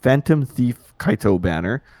Phantom Thief Kaito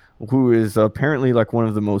banner, who is apparently like one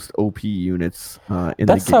of the most OP units in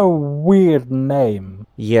That's the game. a weird name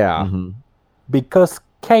Yeah. Mhm. because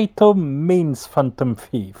Kaito means Phantom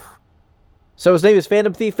Thief. So his name is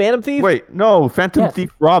Phantom Thief? Phantom Thief? Wait, no, Phantom Yes.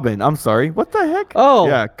 Thief Robin. I'm sorry. What the heck? Oh,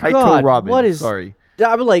 yeah, Kaito God, Robin. what is- Sorry.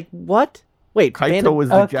 I'm like, what? Wait, Kaito Phantom... was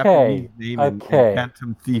the Okay, Japanese name, and okay.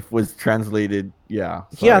 Phantom Thief was translated. Yeah.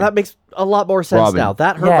 Yeah, sorry. that makes a lot more sense Robin. now.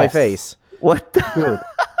 That hurt my Yes. face. What? Good.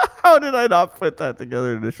 How did I not put that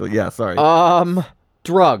together initially? Yeah, sorry.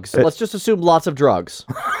 Drugs. Let's just assume lots of drugs.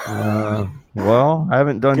 Well, I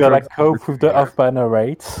haven't done. Gotta drugs cope with the here. off-banner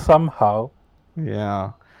rates somehow.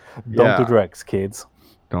 Yeah. Don't do drugs, kids.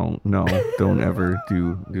 Don't ever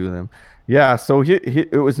do them. Yeah, so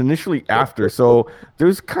it was initially after. So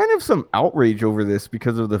there's kind of some outrage over this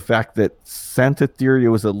because of the fact that Santa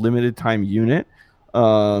Theria was a limited time unit.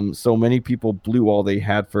 So many people blew all they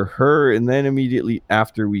had for her, and then immediately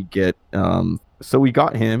after we get so we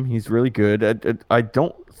got him. He's really good. I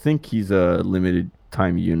don't think he's a limited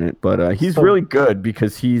time unit, but he's really good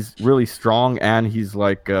because he's really strong, and he's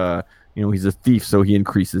like he's a thief, so he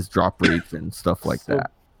increases drop rates and stuff like So-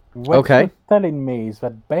 that. What Okay. you're telling me is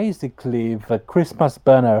that basically the Christmas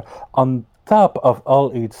banner, on top of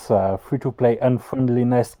all its free-to-play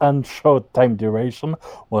unfriendliness and short time duration,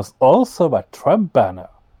 was also a trap banner.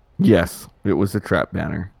 Yes, it was a trap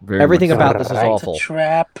banner. Very Everything much so. about this is Right. awful.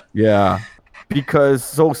 Trap. Yeah. Because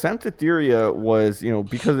Santa Theria was,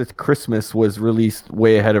 because it's Christmas, was released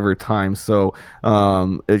way ahead of her time. So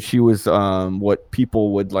she was what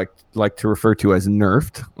people would like to refer to as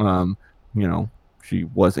nerfed. She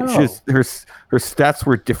wasn't. Oh. Her stats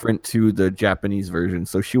were different to the Japanese version,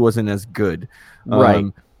 so she wasn't as good. Right.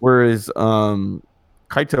 Whereas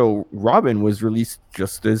Kaito Robin was released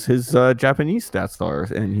just as his Japanese stats are,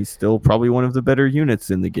 and he's still probably one of the better units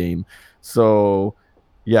in the game. So,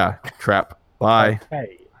 yeah, trap. Bye.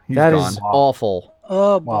 Okay. He's That gone. is awful.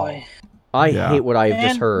 Oh Wow. boy. I Yeah. hate what I've just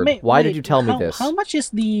And heard. Why did you tell me this? How much is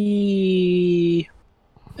the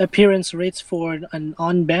appearance rates for an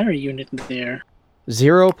on-banner unit there?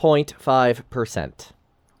 0.5%.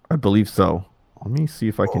 I believe so. Let me see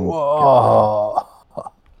if I can. Whoa.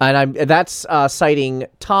 And that's citing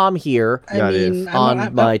Tom here. Yeah, it is.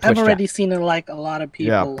 On my Twitch I've chat. already seen like a lot of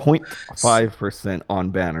people. Yeah, 0.5% on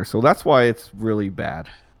banner. So that's why it's really bad.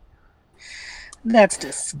 That's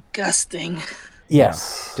disgusting.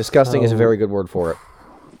 Yes. Disgusting is a So- very good word for it.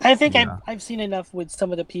 I think Yeah. I've seen enough with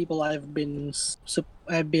some of the people I've been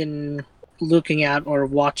looking at or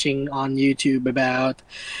watching on YouTube about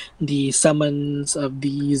the summons of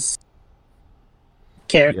these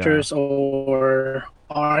characters or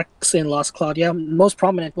arcs in Lost Claudia. Most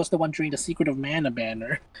prominent was the one during the Secret of Mana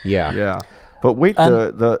banner. Yeah. Yeah. But wait, And-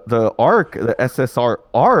 the arc, the SSR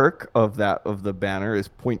arc of the banner is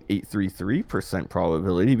 0.833%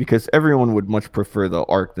 probability because everyone would much prefer the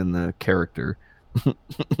arc than the character.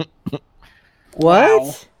 What?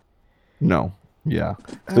 Wow. No. Yeah.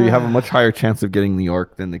 So you have a much higher chance of getting the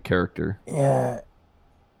arc than the character. Yeah.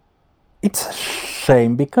 It's a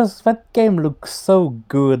shame because that game looks so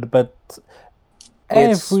good, but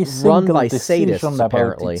It's every run single by decision sadists, about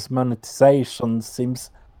apparently. its monetization seems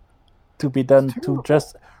to be done to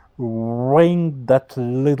just wring that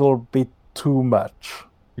little bit too much.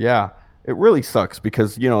 Yeah, it really sucks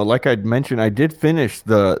because like I'd mentioned, I did finish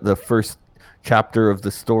the first chapter of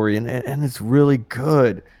the story, and it's really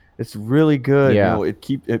good. It's really good. Yeah.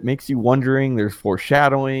 It makes you wondering. There's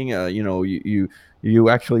foreshadowing. You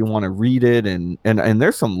actually want to read it, and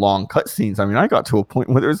there's some long cutscenes. I mean, I got to a point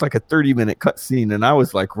where there's like a 30-minute cutscene, and I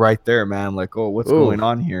was like right there, man. Like, oh, what's going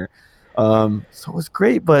on here? So it was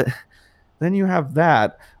great, but then you have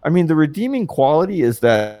that. I mean, the redeeming quality is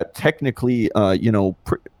that technically,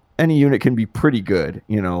 any unit can be pretty good.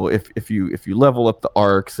 If you level up the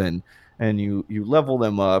arcs and you level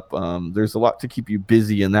them up, there's a lot to keep you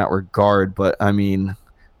busy in that regard. But I mean,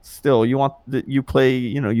 still, you want that you play,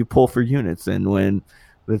 you pull for units, and when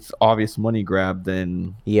it's obvious money grab,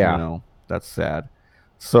 then that's sad.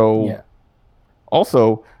 So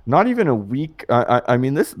also, not even a week. I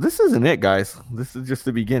mean, this isn't it, guys. This is just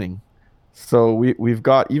the beginning. So we've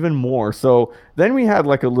got even more. So then we had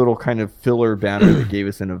like a little kind of filler banner that gave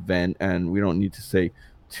us an event, and we don't need to say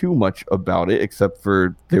too much about it except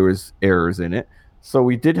for there was errors in it. So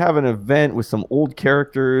we did have an event with some old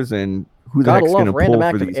characters, and who the heck's going to pull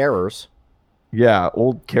for these errors? Yeah,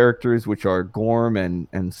 old characters, which are Gorm and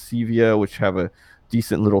Sevia, which have a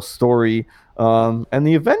decent little story. And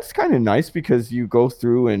the event's kind of nice because you go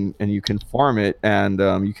through and you can farm it, and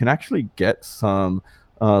you can actually get some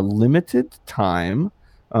limited time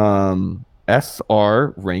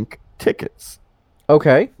SR rank tickets.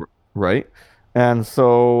 Okay. Right? And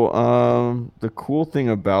so the cool thing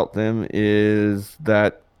about them is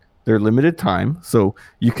that they're limited time, so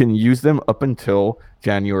you can use them up until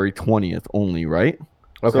January 20th only, right?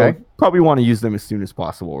 Okay. So probably want to use them as soon as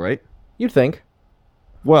possible, right? You'd think.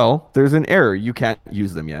 Well, there's an error. You can't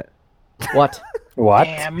use them yet. What? What?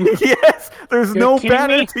 Damn. Yes, there's You're no kidding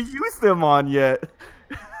banner me? to use them on yet.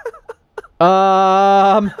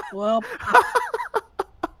 Well,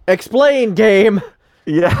 Explain, game.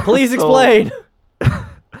 Yeah. Please so explain.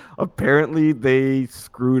 apparently they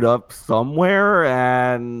screwed up somewhere,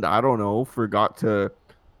 and I don't know, forgot to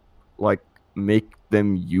like make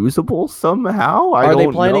them usable somehow. Are they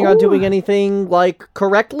planning on know. doing anything like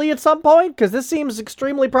correctly at some point? Because this seems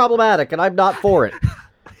extremely problematic, and I'm not for it.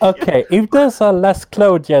 Okay, if there's a Les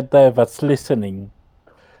Claudia there that's listening,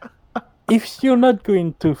 if you're not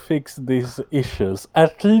going to fix these issues,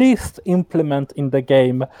 at least implement in the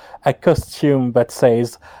game a costume that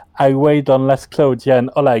says, I weighed on Les Claudia and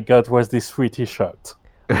all I got was this free t-shirt.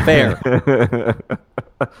 Fair.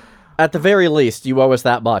 At the very least, you owe us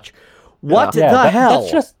that much. What the hell?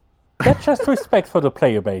 That's just respect for the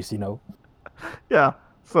player base, you know. Yeah.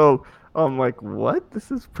 So I'm like, what?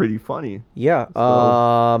 This is pretty funny. Yeah.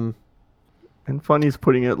 And funny's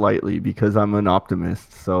putting it lightly because I'm an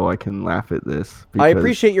optimist, so I can laugh at this. I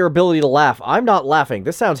appreciate your ability to laugh. I'm not laughing.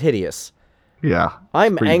 This sounds hideous. Yeah.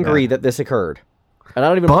 I'm angry that this occurred. And I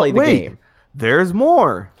don't even play the game. There's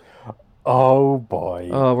more. Oh, boy.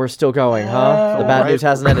 Oh, we're still going, huh? The bad news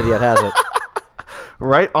hasn't ended yet, has it?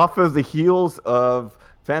 Right off of the heels of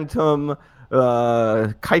Phantom,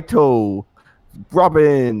 Kaito,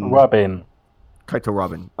 Robin. Kaito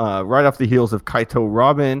Robin. Right off the heels of Kaito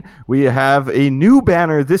Robin, we have a new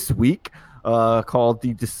banner this week called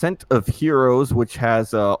the Descent of Heroes, which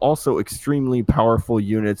has also extremely powerful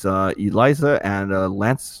units, Eliza and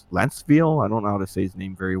Lanceville. I don't know how to say his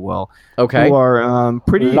name very well. Okay. Who are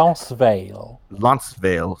pretty... Lanceville.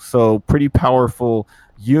 So pretty powerful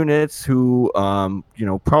units who,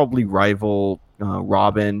 probably rival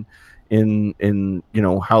Robin in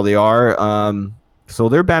how they are. So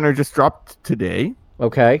their banner just dropped today.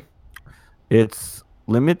 Okay. It's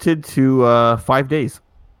limited to 5 days.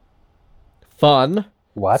 Fun.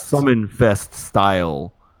 What? Summon Fest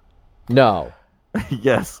style. No.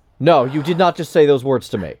 Yes. No, you did not just say those words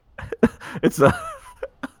to me. It's a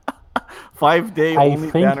 5-day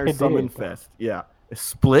only banner Summon did. Fest. Yeah.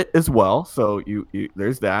 Split as well. So you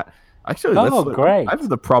there's that. Actually, great. I have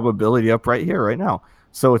the probability up right here, right now.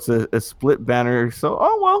 So it's a split banner.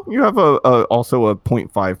 So, you have also a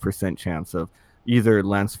 0.5% chance of either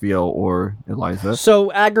Lanceville or Eliza.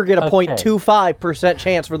 So aggregate a 0.25%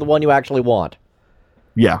 chance for the one you actually want.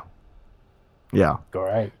 Yeah. Yeah.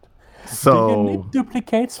 Great. So, do you need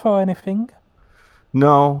duplicates for anything?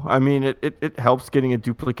 No, I mean, it helps getting a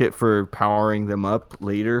duplicate for powering them up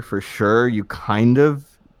later for sure. You kind of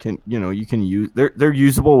can, you can use, they're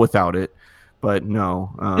usable without it, but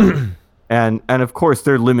no. And of course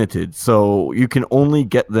they're limited, so you can only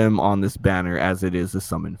get them on this banner as it is a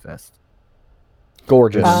Summon Fest.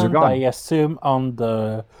 Gorgeous. And I assume on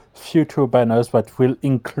the future banners that will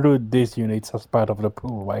include these units as part of the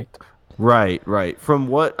pool, right? Right. From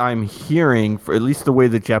what I'm hearing, for at least the way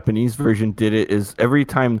the Japanese version did it, is every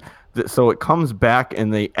time, so it comes back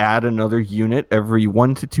and they add another unit every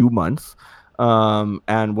 1 to 2 months.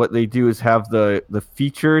 And what they do is have the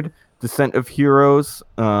featured Descent of Heroes,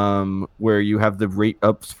 where you have the rate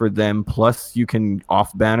ups for them, plus you can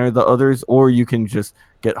off banner the others, or you can just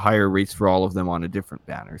get higher rates for all of them on a different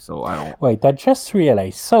banner. So I don't... Wait, I just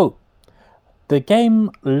realized. So the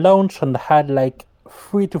game launched and had like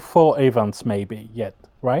 3 to 4 events maybe yet,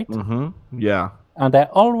 right? Mm-hmm. Yeah. And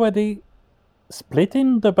they're already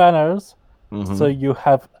splitting the banners, so you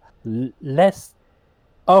have less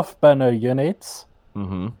off-banner units,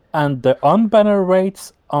 and the on-banner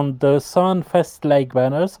rates on the Summon Fest like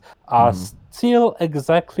banners are still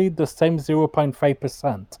exactly the same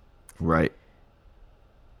 0.5%. Right.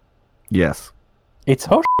 Yes. It's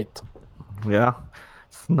horseshit. Yeah.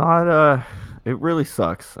 It's not. It really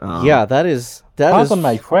sucks. Yeah, that is. Pardon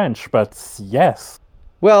my French, but yes.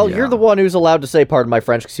 Well, Yeah. you're the one who's allowed to say "pardon my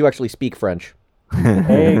French" because you actually speak French.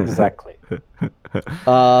 Exactly.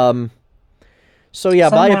 So yeah,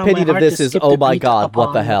 my Somehow opinion of heart this just is, skipped oh a my beat god, what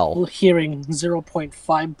the upon hell? Hearing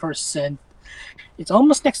 0.5%. It's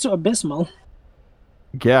almost next to abysmal.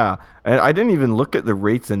 Yeah, and I didn't even look at the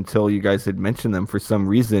rates until you guys had mentioned them for some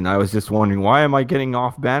reason. I was just wondering, why am I getting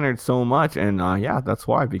off bannered so much? And yeah, that's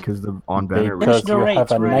why, because the on banner Because Push the you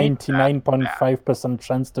rates, have a right? 99.5%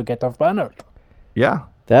 chance to get off banner. Yeah,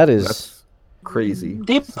 That is that's crazy.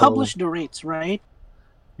 They publish the rates, right?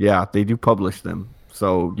 Yeah, they do publish them,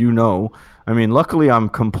 so I mean, luckily I'm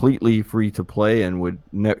completely free to play and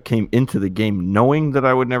came into the game knowing that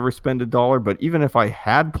I would never spend $1. But even if I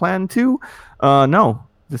had planned to, no,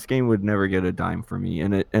 this game would never get a dime for me,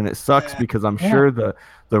 and it sucks because I'm sure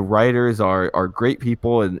the writers are great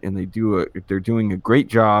people and they're doing a great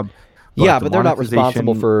job. yeah, the but they're not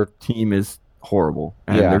responsible monetization for team is horrible,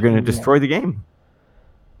 and Yeah. they're going to destroy the game.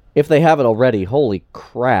 if they haven't already. Holy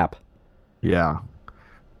crap! Yeah.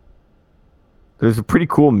 There's a pretty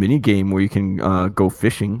cool mini game where you can go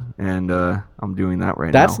fishing, and I'm doing that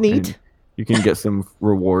right now. That's neat. And you can get some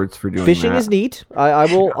rewards for doing Fishing that. is neat. I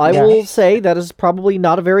will say that is probably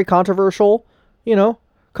not a very controversial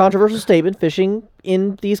statement. Fishing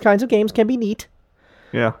in these kinds of games can be neat.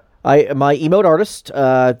 Yeah. My emote artist,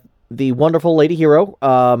 the wonderful Lady Hero,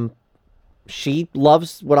 she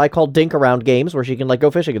loves what I call dink around games where she can like go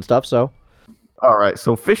fishing and stuff. So, All right.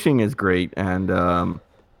 So fishing is great, and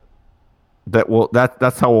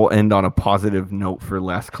that's how we'll end on a positive note for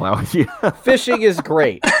Last Claudia. fishing is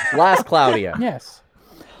great. Last Claudia. Yes.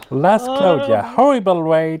 Last Claudia, horrible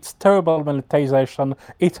rates, terrible monetization.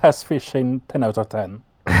 It has fishing, 10 out of 10.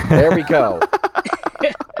 There we go.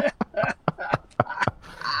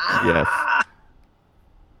 Yes.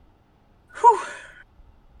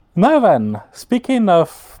 Now then, speaking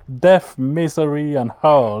of death, misery, and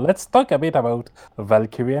horror, let's talk a bit about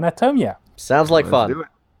Valkyrie Anatomia. Sounds like Let's fun. do it.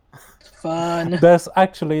 Fun. There's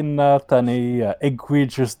actually not any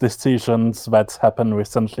egregious decisions that's happened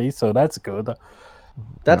recently, so that's good.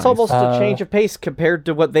 That's Nice. almost a change of pace compared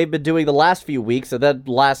to what they've been doing the last few weeks, and then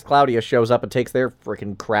Last Claudia shows up and takes their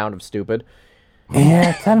freaking crown of stupid.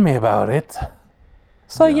 Yeah, tell me about it.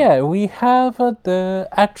 So yeah, we have the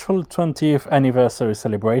actual 20th anniversary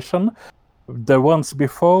celebration. The ones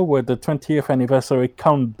before were the 20th anniversary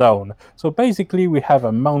countdown. So basically we have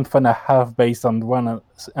a month and a half based on one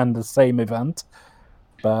and the same event.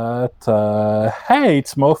 But hey,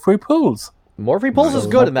 it's more free pools. More free pulls is So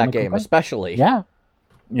good not in that gonna game, complain. especially. Yeah.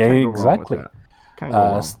 Yeah, Can't go wrong with exactly. that. Can't go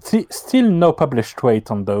wrong. Still no published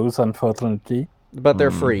rate on those, unfortunately. But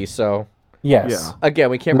they're free, so Yes. Yeah. again,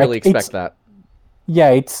 we can't Like, really expect it's- that. Yeah,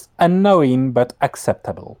 it's annoying but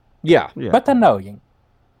acceptable. Yeah, Yeah. But annoying.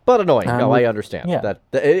 but annoying. And No, we- I understand. yeah. That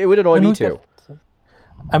it would annoy And me we too.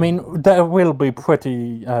 I mean, there will be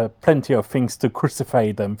plenty of things to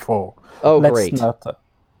crucify them for. Oh, Let's great. not.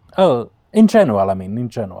 In general, in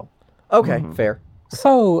general. Okay, fair.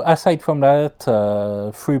 So, aside from that,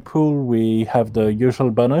 free pool, we have the usual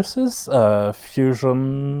bonuses: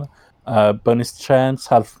 fusion, bonus chance,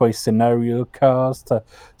 halfway scenario cast,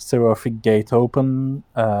 seraphic gate open,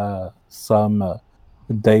 some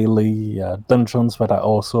daily dungeons that are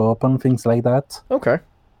also open, things like that. Okay.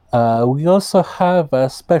 We also have a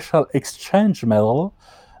special exchange medal.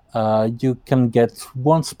 You can get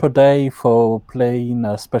once per day for playing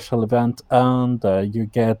a special event, and you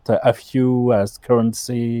get a few as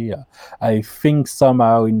currency. I think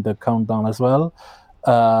somehow in the countdown as well,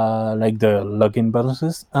 like the login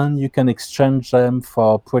bonuses, and you can exchange them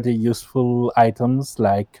for pretty useful items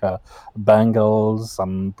like bangles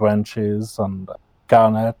and branches and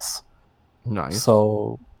garnets. Nice.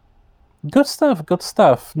 So, good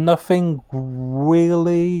stuff. Nothing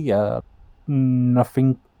really,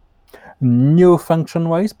 nothing new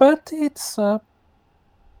function-wise, but it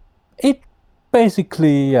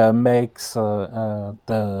basically makes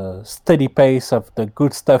the steady pace of the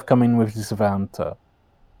good stuff coming with this event,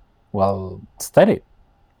 steady.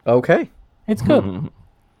 Okay. It's good.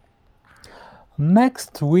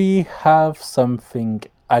 Next, we have something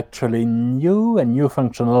actually new, a new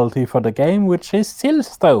functionality for the game, which is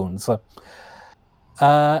Sealstones.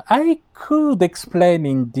 I could explain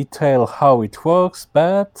in detail how it works,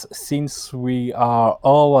 but since we are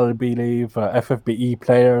all, I believe, FFBE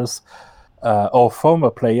players or former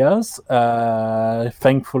players,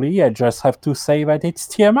 thankfully, I just have to say that it's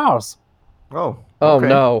TMRs. Oh. Oh okay.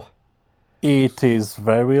 no. It is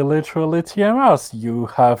very literally TMRs. You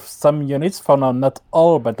have some units, for now not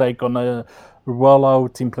all, but they're gonna roll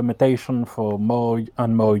out implementation for more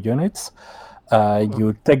and more units.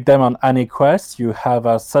 You take them on any quest, you have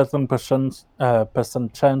a certain percent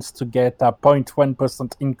chance to get a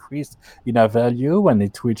 0.1% increase in a value. When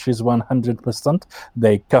it reaches 100%,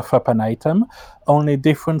 they cough up an item. Only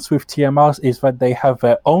difference with TMRs is that they have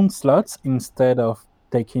their own slots instead of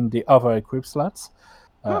taking the other equip slots.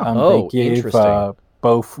 And they give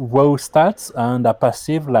both raw stats and a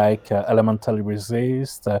passive like elemental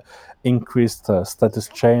resist, increased status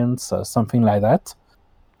chance, something like that.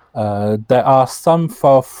 There are some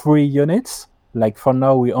for free units. Like for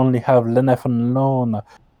now, we only have Lenneth and Lorne,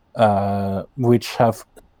 which have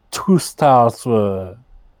 2 stars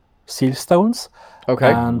seal stones.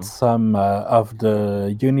 Okay. And some of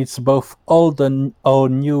the units, both old and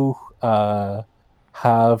new,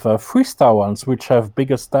 have 3-star ones, which have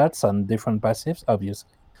bigger stats and different passives, obviously.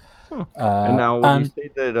 And now, when you say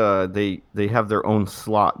that they have their own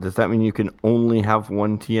slot, does that mean you can only have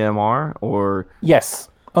one TMR, or? Yes,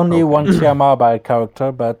 only one TMR by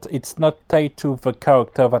character, but it's not tied to the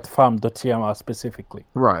character that farmed the TMR specifically.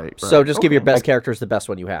 Right. So just give your best characters the best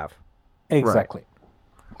one you have. Exactly.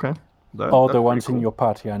 Right. Okay. Or the ones in your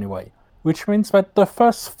party anyway. Which means that the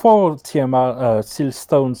first 4 TMR seal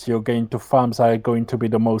stones you're going to farm are going to be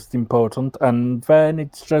the most important, and then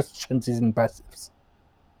it's just chances in passives.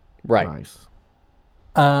 Right. Nice.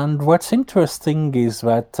 And what's interesting is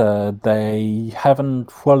that they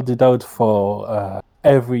haven't rolled it out for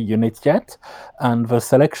every unit yet, and the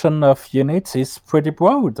selection of units is pretty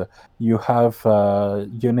broad. You have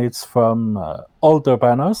units from older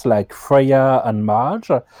banners like Freya and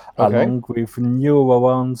Marge, along with newer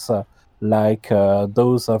ones like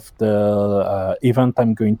those of the event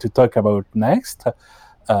I'm going to talk about next.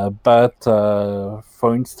 But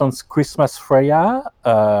for instance, Christmas Freya,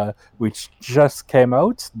 which just came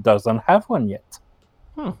out, doesn't have one yet.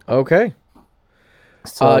 Okay.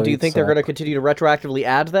 So do you think they're going to continue to retroactively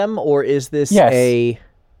add them, or is this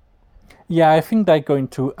Yeah, I think they're going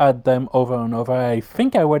to add them over and over. I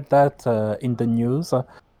think I read that in the news.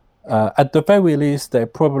 At the very least, they're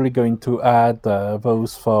probably going to add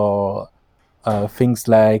those for things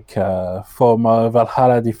like former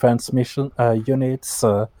Valhalla defense mission units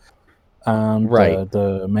and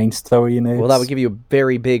the main story units. Well, that would give you a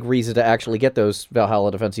very big reason to actually get those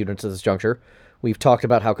Valhalla defense units at this juncture. We've talked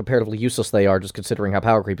about how comparatively useless they are, just considering how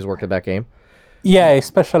power creep has worked in that game. Yeah,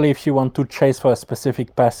 especially if you want to chase for a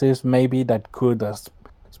specific passive, maybe that could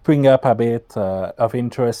spring up a bit of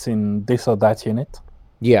interest in this or that unit.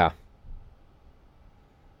 Yeah.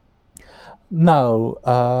 Now,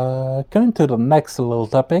 going to the next little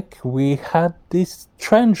topic, we had these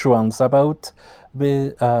strange ones about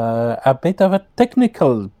a bit of a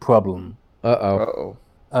technical problem.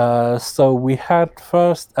 So we had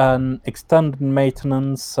first an extended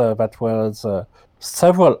maintenance that was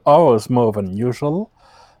several hours more than usual.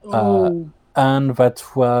 And that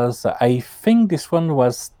was, I think this one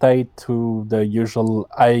was tied to the usual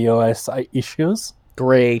iOS issues.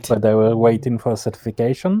 Great. But they were waiting for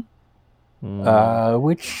certification.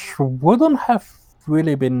 Which wouldn't have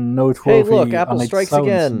really been noteworthy. Hey, look, Apple strikes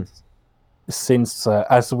again. Since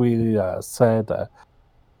as we said,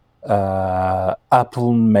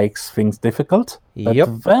 Apple makes things difficult.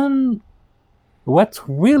 But then, what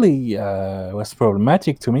really was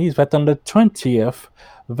problematic to me is that on the 20th,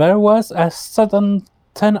 there was a sudden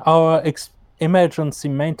 10-hour emergency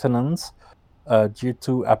maintenance due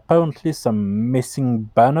to apparently some missing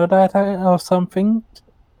banner data or something.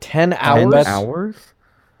 10 hours? 10 hours?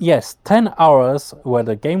 Yes, 10 hours where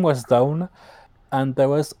the game was down, and there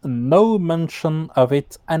was no mention of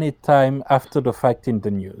it any time after the fact in the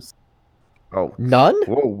news. Oh, none?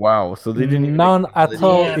 Whoa, wow! So they didn't. None at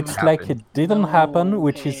all. It's like it didn't happen,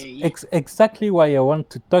 which is exactly why I want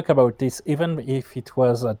to talk about this, even if it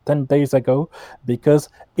was 10 days ago, because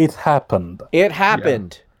it happened. It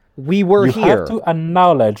happened. Yeah. We were here. You have to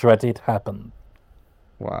acknowledge that it happened.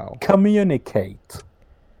 Wow. Communicate.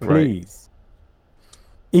 Please.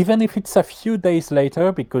 Right. Even if it's a few days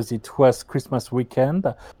later, because it was Christmas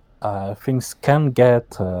weekend, things can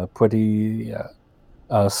get pretty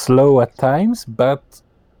slow at times, but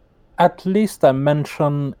at least a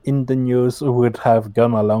mention in the news would have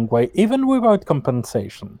gone a long way, even without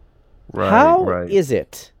compensation. How is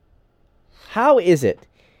it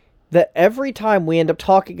that every time we end up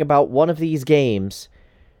talking about one of these games,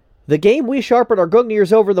 the game we sharpen our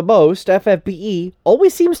Gungnir's over the most, FFBE,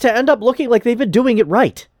 always seems to end up looking like they've been doing it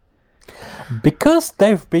right? Because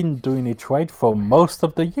they've been doing it right for most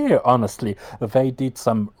of the year, honestly. They did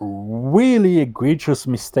some really egregious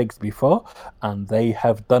mistakes before, and they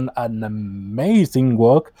have done an amazing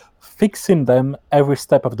work fixing them every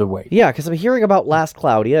step of the way. Yeah, because I'm hearing about Last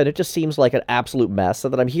Claudia, and it just seems like an absolute mess.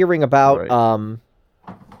 And then I'm hearing about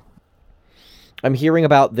I'm hearing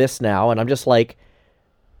about this now, and I'm just like,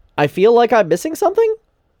 I feel like I'm missing something?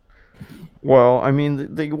 Well, I mean,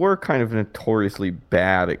 they were kind of notoriously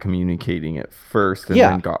bad at communicating at first and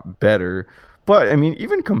then got better. But, I mean,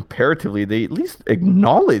 even comparatively, they at least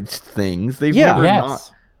acknowledged things. They've never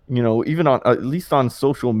not, even on, at least on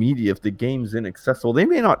social media, if the game's inaccessible, they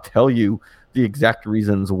may not tell you the exact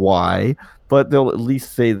reasons why, but they'll at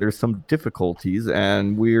least say there's some difficulties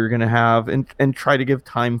and we're going to have, and try to give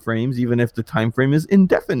time frames, even if the time frame is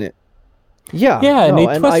indefinite. Yeah, and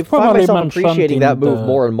I find myself appreciating that move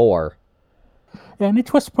more and more. Yeah, and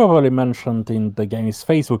it was probably mentioned in the game's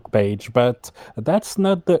Facebook page, but that's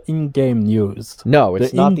not the in-game news. No,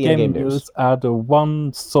 it's not the in-game news. Are the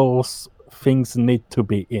one source things need to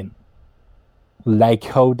be in. Like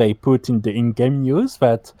how they put in the in-game news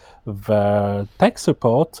that the tech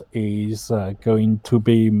support is going to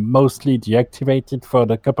be mostly deactivated for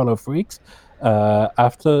the couple of weeks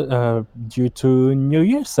after due to New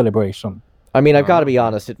Year's celebration. I mean, I've got to be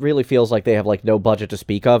honest, it really feels like they have no budget to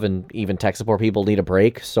speak of, and even tech support people need a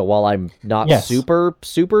break. So while I'm not super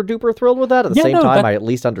duper thrilled with that, at the same time, I at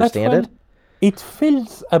least understand it. It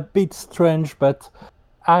feels a bit strange, but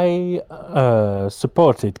I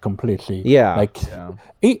support it completely. Yeah.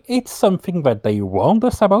 It's something that they warned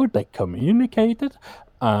us about, they communicated,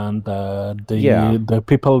 and the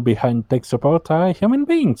people behind tech support are human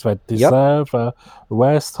beings that deserve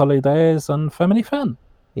rest, holidays, and family fun.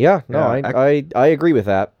 Yeah, no, I agree with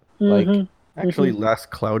that. Actually,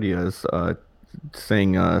 Last Claudia is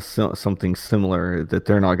saying something similar, that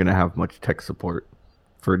they're not going to have much tech support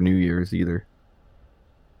for New Year's either.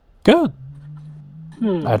 Good.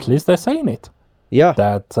 At least they're saying it. Yeah.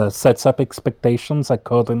 That sets up expectations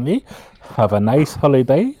accordingly. Have a nice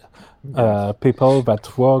holiday. People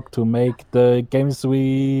that work to make the games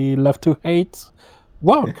we love to hate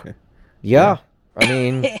work. Yeah. I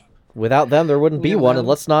mean... Without them, there wouldn't be one, and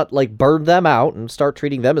let's not burn them out and start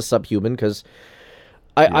treating them as subhuman. Because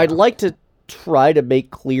I'd like to try to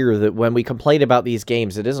make clear that when we complain about these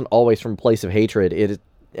games, it isn't always from a place of hatred.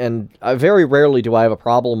 And very rarely do I have a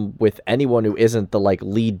problem with anyone who isn't the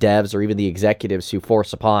lead devs or even the executives who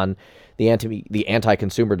force upon the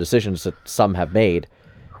anti-consumer decisions that some have made.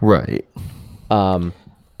 Right. But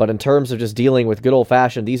in terms of just dealing with good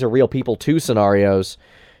old-fashioned, these are real people too scenarios.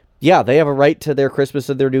 Yeah, they have a right to their Christmas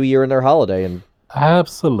and their New Year and their holiday, and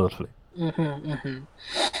absolutely. I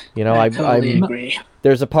totally agree.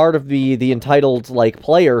 There's a part of the entitled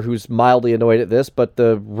player who's mildly annoyed at this, but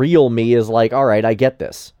the real me is all right, I get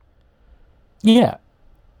this. Yeah,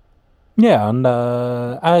 and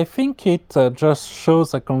I think it just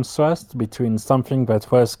shows a contrast between something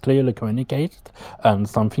that was clearly communicated and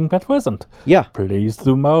something that wasn't. Yeah. Please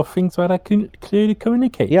do more things that are clearly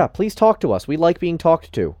communicated. Yeah, please talk to us. We like being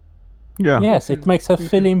talked to. Yeah. Yes, it makes us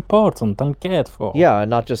feel important and cared for. Yeah, and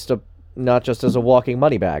not just as a walking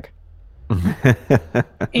money bag.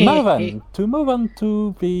 Now then, to move on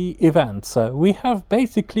to the events, we have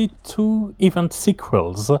basically 2 event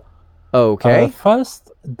sequels. Okay.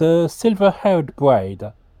 First, the Silver-Haired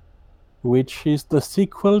Bride, which is the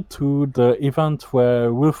sequel to the event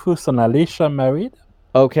where Rufus and Alicia married.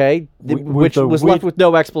 Okay, which was left with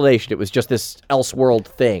no explanation. It was just this Elseworld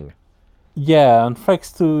thing. Yeah, and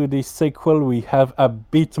thanks to this sequel, we have a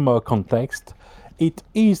bit more context. It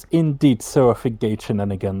is indeed Seraphic Gate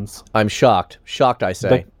shenanigans. I'm shocked. Shocked, I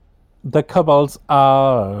say. The kobolds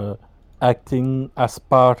are acting as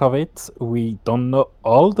part of it. We don't know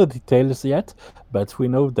all the details yet, but we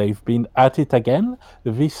know they've been at it again,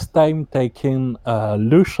 this time taking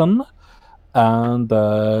Lucian and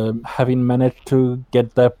having managed to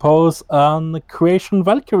get their paws on Creation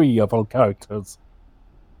Valkyrie of all characters.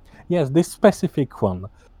 Yes, this specific one.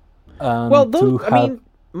 Well,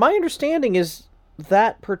 my understanding is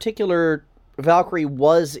that particular Valkyrie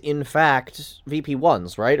was, in fact,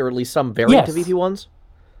 VP1s, right? Or at least some variant of VP1s?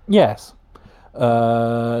 Yes.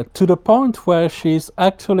 To the point where she's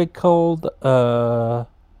actually called... I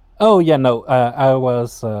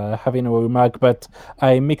was having a remark, but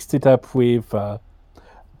I mixed it up with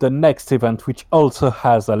the next event, which also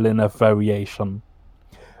has a Lenneth variation.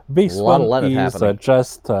 This one is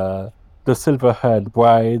just the Silver-Haired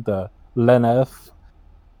Bride, Lenneth,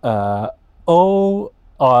 or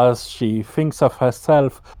as she thinks of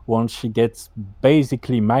herself once she gets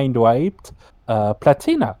basically mind-wiped,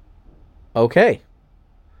 Platina. Okay.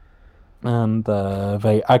 and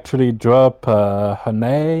they actually drop her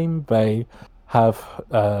name. They have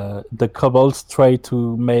the kobolds try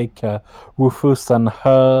to make Rufus and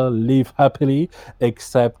her live happily,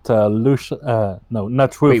 except Lucian. No,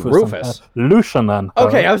 not Rufus. Wait, Rufus? Lucian and her.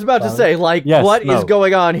 Okay, I was about to say, like, Yes, what no. is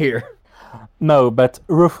going on here? No, but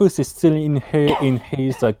Rufus is still in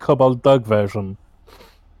his kobold dog version.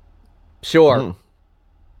 Sure.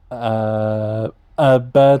 But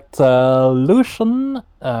Lucian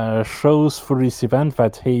shows through this event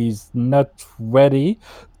that he's not ready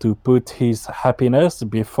to put his happiness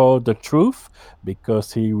before the truth,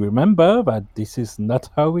 because he remembers that this is not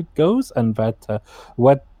how it goes, and that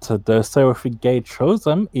what the Seraphic Gate shows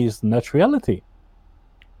them is not reality.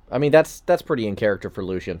 I mean, that's pretty in character for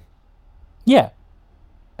Lucian. Yeah.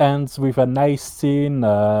 Ends with a nice scene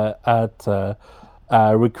at a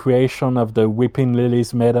recreation of the Weeping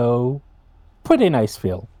Lilies Meadow. Pretty nice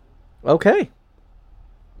feel. Okay.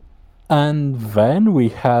 And then we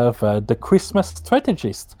have The Christmas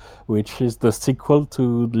Strategist, which is the sequel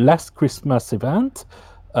to Last Christmas Event,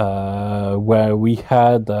 where we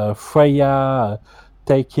had Freya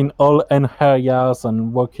taking all Einherjars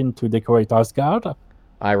and working to decorate Asgard.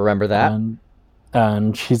 I remember that.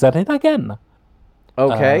 And she's at it again.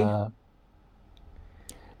 Okay.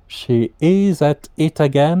 She is at it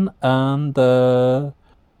again, and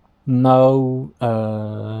now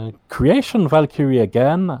Creation Valkyrie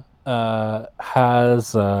again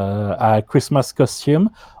has a Christmas costume,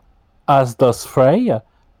 as does Frey.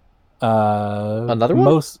 Another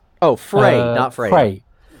one? Oh, Frey, not Frey.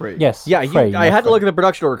 Frey. Yes. Yeah, Frey, I had to look at the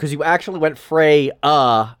production order because you actually went Frey,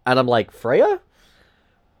 and I'm like, Freya?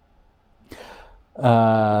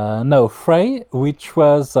 No, Frey, which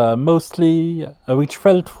was mostly, which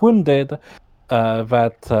felt wounded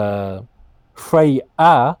that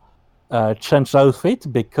Freya changed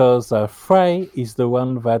outfit, because Frey is the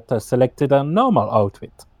one that selected a normal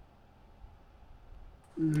outfit.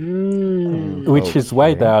 Which is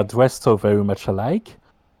why they are dressed so very much alike.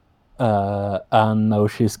 And now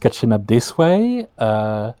she's catching up this way.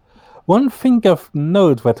 One thing of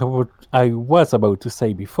note that I was about to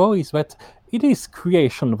say before is that it is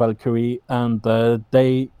Creation Valkyrie, and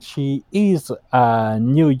she is a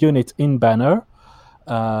new unit in Banner,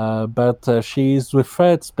 but she is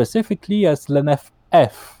referred specifically as Leneth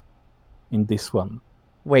F in this one.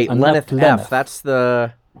 Wait, And Leneth not F, Leneth. that's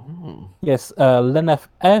the... Yes, Leneth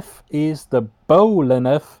F is the bow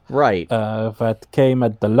Leneth Right. that came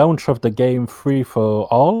at the launch of the game Free for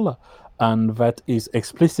All, and that is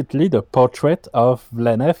explicitly the portrait of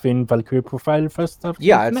Leneth in Valkyrie Profile First of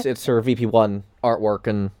Yeah, Infinite, it's her VP1 artwork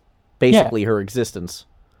and basically her existence.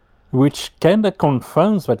 which kind of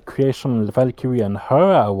confirms that Creation Valkyrie and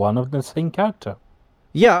her are one of the same character.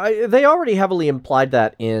 Yeah, they already heavily implied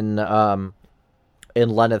that in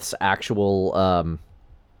Leneth's actual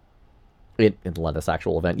in Leneth's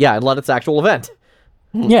actual event. Yeah, in Leneth's actual event.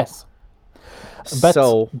 Yes, but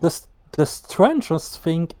So the strangest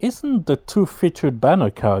thing isn't the two featured Banner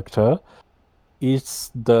character.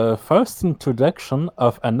 It's the first introduction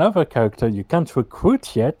of another character you can't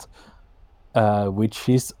recruit yet, which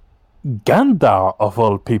is Gandar, of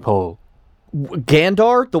all people.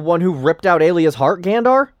 Gandar, the one who ripped out Alia's heart,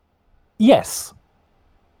 Gandar? Yes.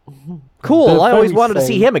 Cool, The I always very wanted to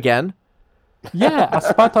see same. him again. Yeah,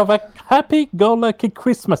 as part of a happy-go-lucky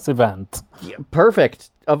Christmas event. Yeah, perfect.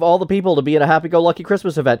 Of all the people to be in a happy-go-lucky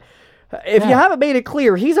Christmas event. If you Yeah. haven't made it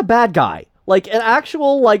clear, he's a bad guy. Like, an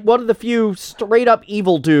actual, like, one of the few straight-up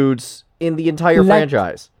evil dudes in the entire Like-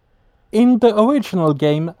 franchise. In the original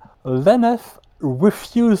game, Leneth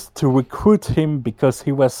refused to recruit him because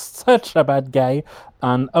he was such a bad guy,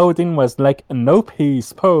 and Odin was like, nope,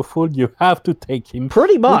 he's powerful, you have to take him.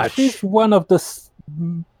 Pretty much. Which is one of the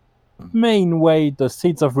main way the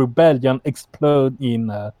seeds of rebellion explode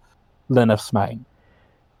in Leneth's mind.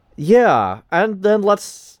 Yeah, and then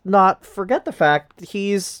let's not forget the fact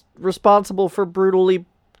he's responsible for brutally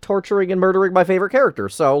torturing and murdering my favorite character,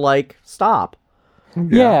 so, like, stop.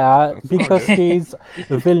 Yeah, because he's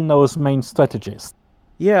Vilno's main strategist.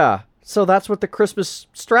 Yeah, so that's what the Christmas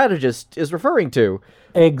strategist is referring to.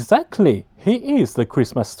 Exactly. He is the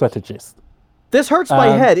Christmas strategist. This hurts my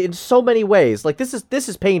head in so many ways. Like, this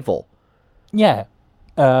is painful. Yeah.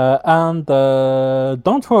 And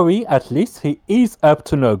don't worry, at least he is up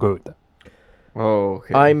to no good. Oh,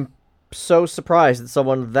 okay. I'm so surprised that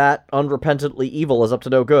someone that unrepentantly evil is up to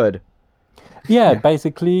no good. Yeah,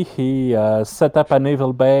 basically he set up a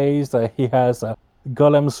naval base, he has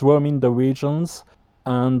golems roaming the regions,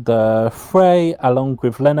 and Frey, along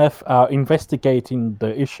with Leneth, are investigating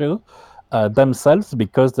the issue themselves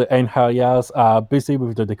because the Einherjars are busy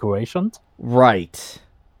with the decorations. Right.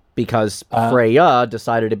 because Freya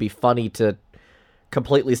decided to be funny to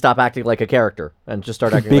completely stop acting like a character and just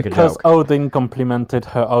start acting like a joke. Because Odin complimented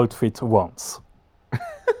her outfit once.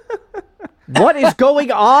 What is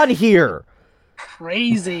going on here?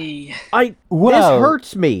 Crazy. This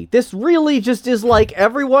hurts me. This really just is like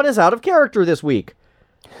everyone is out of character this week.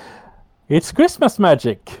 It's Christmas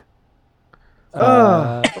magic.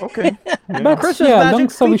 Okay. But Christmas yeah,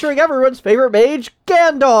 magic featuring everyone's favorite mage,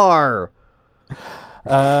 Gandar.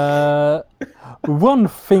 One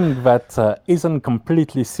thing that isn't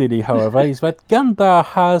completely silly, however, is that Gandar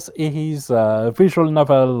has his visual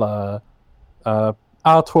novel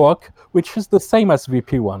artwork, which is the same as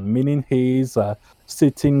VP1, meaning he's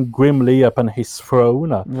sitting grimly upon his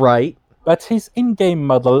throne. Right. But his in-game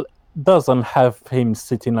model doesn't have him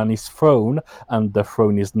sitting on his throne, and the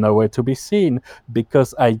throne is nowhere to be seen,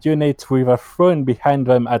 because a unit with a throne behind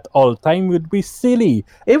them at all time would be silly.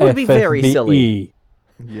 It would be very silly.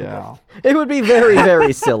 Yeah. It would be very,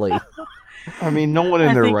 very silly. I mean, no one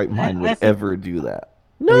in their right mind would ever do that.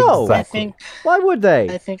 No. Exactly. Why would they?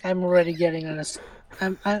 I think I'm already getting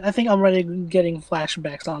I think I'm already getting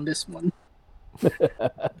flashbacks on this one.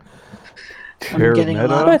 I'm getting a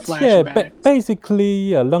lot of But yeah, flashbacks.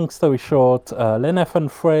 basically, long story short, Lenneth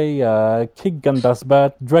and Frey kick Gandar's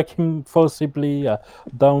butt, drag him forcibly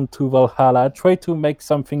down to Valhalla, try to make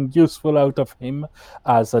something useful out of him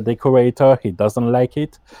as a decorator. He doesn't like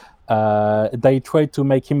it. They try to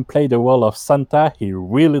make him play the role of Santa. He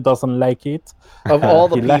really doesn't like it. Of all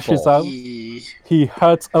the he lashes people. out. He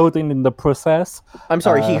hurts Odin in the process. I'm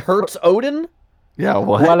sorry, he hurts Odin? Yeah,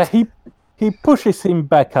 what? Well, he pushes him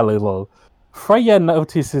back a little. Freya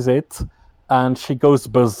notices it, and she goes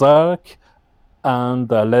berserk. And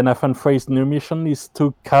Lenneth and Frey's new mission is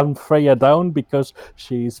to calm Freya down, because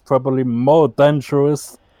she's probably more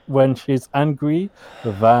dangerous when she's angry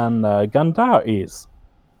than Gandar is.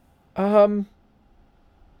 And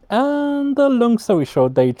long story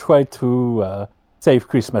short, they try to save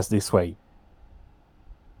Christmas this way.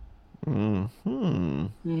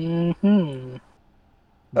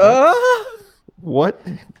 What?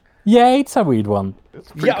 Yeah, it's a weird one.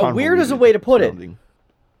 Yeah, weird is a way to put it.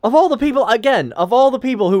 Of all the people, again, of all the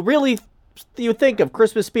people who really you think of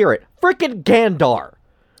Christmas spirit, frickin' Gandar.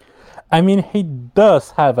 I mean, he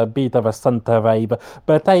does have a bit of a Santa vibe,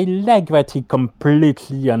 but I like that he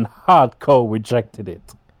completely and hardcore rejected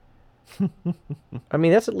it. I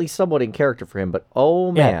mean, that's at least somewhat in character for him, but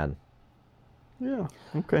oh man. Yeah,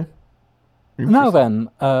 okay. Now then,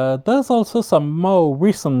 there's also some more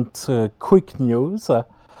recent quick news.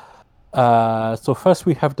 So first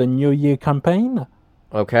we have the New Year campaign.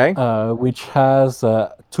 Okay. Which has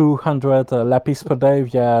 200 lapis per day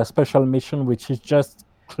via special mission, which is just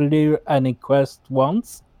clear any quest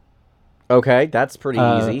once. Okay, that's pretty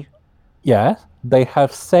easy. Yeah, they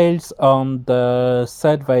have sales on the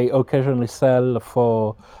set they occasionally sell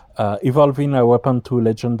for evolving a weapon to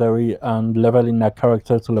legendary and leveling a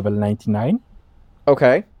character to level 99.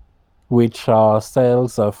 Okay. Which are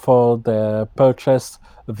sales for the purchase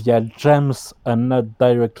via gems and not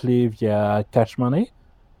directly via cash money.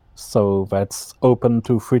 So that's open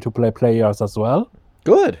to free-to-play players as well.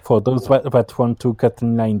 Good. For those that want to cut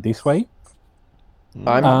in line this way.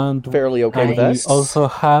 I'm fairly okay with that. We also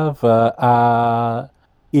have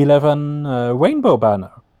 11 rainbow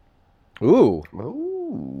banner. Ooh.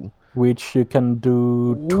 Which you can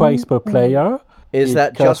do twice per player. Is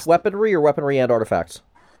that just weaponry or weaponry and artifacts?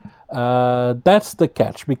 That's the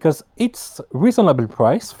catch, because it's reasonable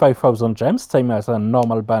price, 5,000 gems, same as a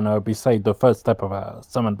normal banner beside the first step of a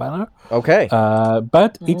summon banner. Okay.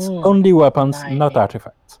 But it's only weapons, not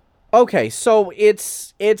artifacts. Okay, so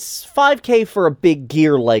it's 5k for a big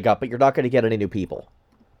gear leg up, but you're not going to get any new people.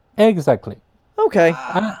 Exactly. Okay.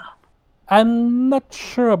 I'm not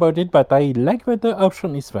sure about it, but I like that the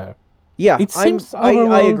option is there. Yeah, it seems I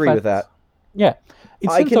agree with that. Yeah. It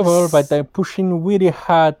seems overall that they're pushing really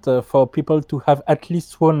hard for people to have at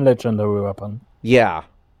least one legendary weapon. Yeah.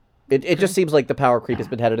 It just seems like the power creep has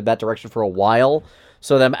been headed in that direction for a while,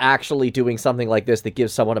 so them actually doing something like this that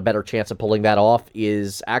gives someone a better chance of pulling that off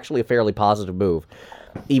is actually a fairly positive move.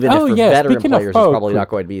 Even if for veteran players it's probably not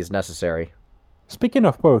going to be as necessary. Speaking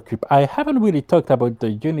of power creep, I haven't really talked about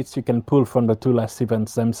the units you can pull from the two last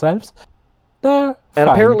events themselves. They're fine.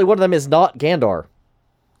 Apparently one of them is not Gandar.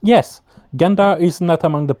 Yes. Gandar is not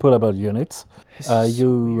among the pullable units.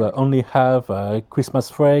 You only have Christmas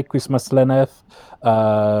Frey, Christmas Lenneth,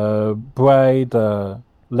 Bride,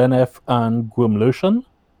 Lenneth, and Groom Lucian.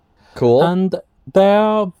 Cool. And they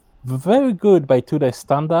are very good by today's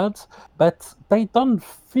standards, but they don't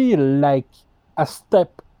feel like a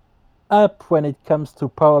step up when it comes to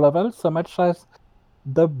power level, so much as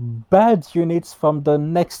the bad units from the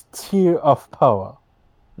next tier of power.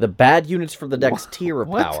 The bad units from the next tier of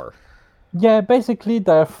What? power. Yeah, basically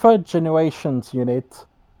the third generations unit,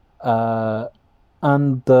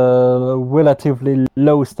 and the relatively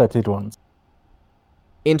low stated ones.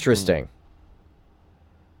 Interesting.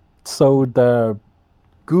 So they're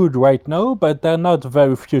good right now, but they're not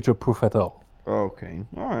very future-proof at all. Okay.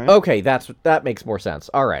 All right. Okay, that makes more sense.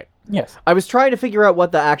 All right. Yes. I was trying to figure out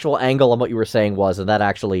what the actual angle on what you were saying was, and that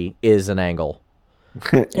actually is an angle.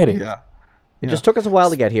 It is. Yeah. It just took us a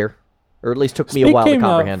while to get here, or at least took me a while to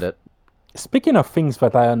comprehend it. Speaking of things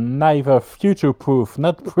that are neither future-proof,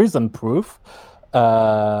 not prison-proof,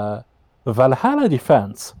 Valhalla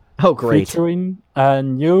Defense, Oh, great. featuring a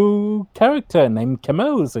new character named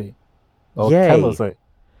Kamoze, or Yay. Kamoze,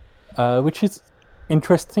 which is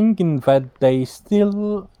interesting in that they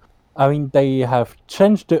still, they have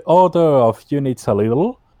changed the order of units a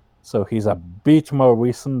little, so he's a bit more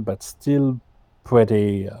recent, but still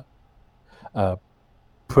pretty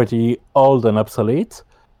old and obsolete.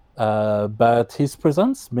 But his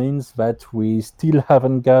presence means that we still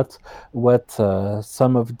haven't got what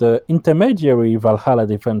some of the intermediary Valhalla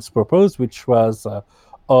Defense proposed, which was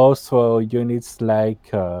also units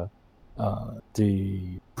like the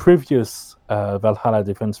previous Valhalla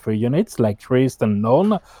Defense 3 units, like Trist and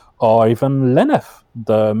Norn, or even Lenneth,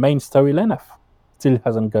 the main story Lenneth. Still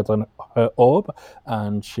hasn't gotten her orb,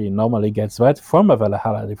 and she normally gets that from a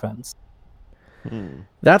Valhalla Defense.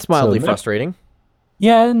 That's mildly So- frustrating.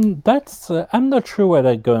 Yeah, and that's I'm not sure where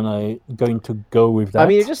they're going to go with that. I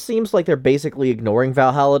mean, it just seems like they're basically ignoring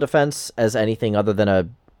Valhalla Defense as anything other than a...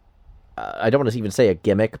 I don't want to even say a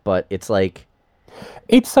gimmick, but it's like...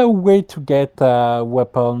 It's a way to get a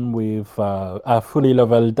weapon with a fully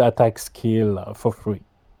leveled attack skill for free.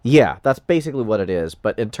 Yeah, that's basically what it is.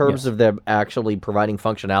 But in terms Yes. of them actually providing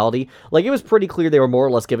functionality, like, it was pretty clear they were more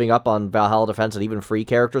or less giving up on Valhalla Defense and even free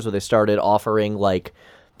characters, where they started offering, like,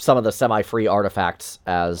 some of the semi-free artifacts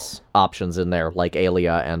as options in there, like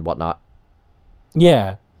Aelia and whatnot.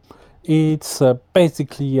 Yeah, it's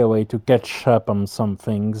basically a way to catch up on some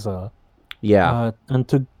things and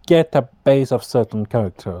to get a base of certain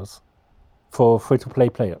characters for free-to-play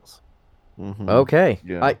players. Mhm. Okay.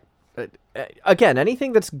 Yeah. Again,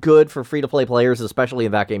 anything that's good for free-to-play players, especially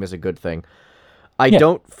in that game, is a good thing. I Yeah.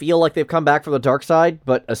 don't feel like they've come back from the dark side,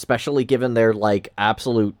 but especially given their, like,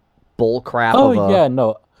 absolute bull crap Oh of a... yeah,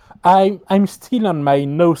 no, I'm still on my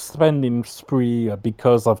no spending spree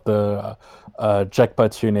because of the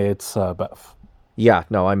jackpot units buff. Yeah,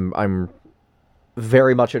 no, I'm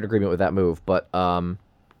very much in agreement with that move, but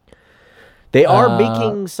they are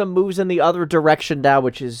making some moves in the other direction now,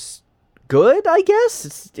 which is good, I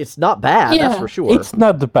guess. It's not bad, that's for sure. It's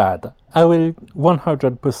not bad. I will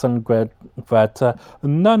 100% grant that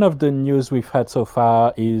none of the news we've had so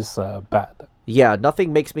far is bad. Yeah,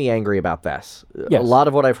 nothing makes me angry about this. Yes. A lot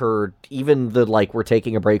of what I've heard, even the, like, we're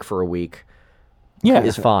taking a break for a week, Yeah.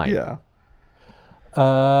 is fine. Yeah.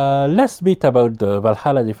 Last bit about the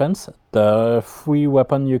Valhalla Defense. The free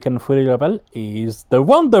weapon you can fully level is the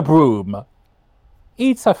Wonder Broom.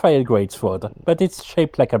 It's a fire greatsword, but it's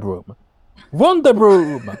shaped like a broom. Wonder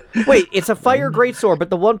Broom! Wait, it's a fire greatsword, but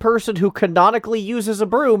the one person who canonically uses a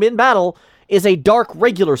broom in battle is a dark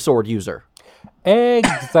regular sword user.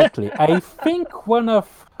 Exactly. I think one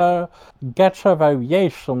of her gacha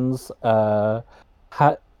variations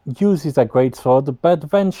uses a greatsword, but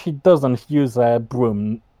then she doesn't use a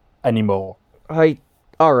broom anymore.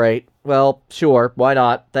 Alright, well, sure, why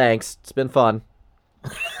not? Thanks, it's been fun.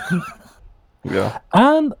 Yeah.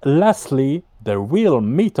 And lastly, the real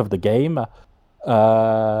meat of the game,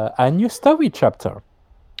 a new story chapter.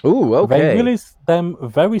 Ooh, okay. They release them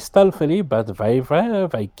very stealthily, but very rare.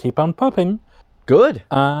 They keep on popping. Good.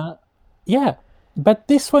 Yeah, but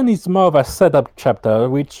this one is more of a setup chapter,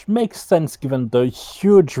 which makes sense given the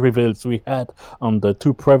huge reveals we had on the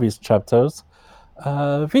two previous chapters.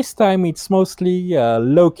 This time it's mostly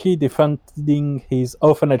Loki defending his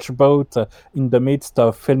orphanage boat in the midst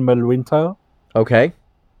of Fimbulwinter, Okay.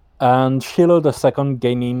 and Shiloh II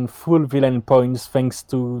gaining full villain points thanks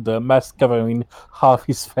to the mask covering half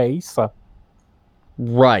his face.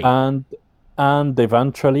 Right. And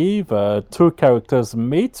eventually the two characters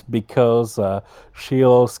meet because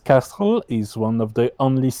Shiloh's castle is one of the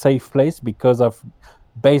only safe place because of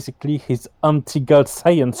basically his anti-god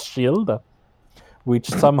science shield, which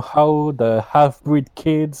somehow the half-breed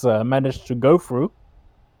kids managed to go through.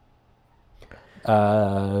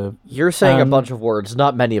 You're saying a bunch of words,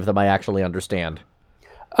 not many of them I actually understand.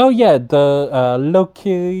 Oh yeah, the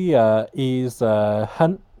Loki is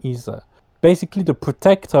basically the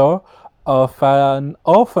protector of an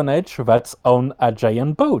orphanage that's on a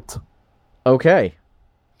giant boat. Okay.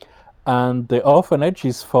 And the orphanage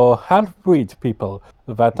is for half-breed people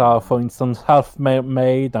that are, for instance,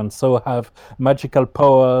 half-made and so have magical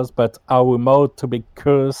powers but are remote to be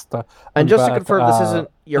cursed. And just to that confirm, this isn't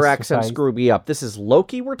your accent ostracized. screw me up. This is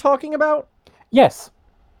Loki we're talking about? Yes.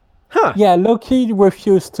 Huh. Yeah, Loki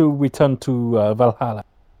refused to return to Valhalla.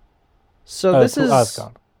 So this to is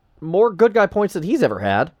Asgard. more good guy points than he's ever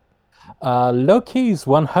had. Loki is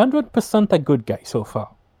 100% a good guy so far.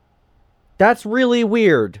 That's really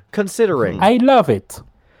weird, considering. I love it.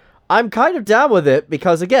 I'm kind of down with it,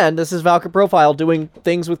 because again, this is Valkyrie Profile doing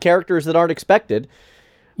things with characters that aren't expected.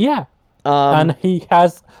 Yeah. And he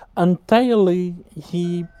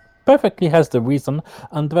perfectly has the reason,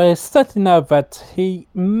 and there is setting up that he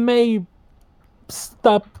may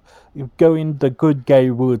stop going the good guy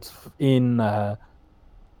route in a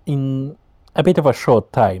bit of a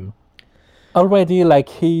short time. Already, like,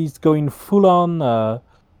 he's going full on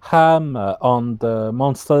ham on the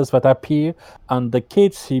monsters that appear, and the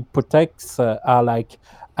kids he protects are like,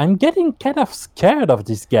 I'm getting kind of scared of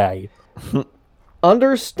this guy.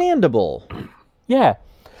 Understandable. Yeah,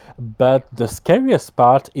 but the scariest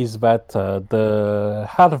part is that the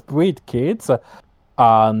half-breed kids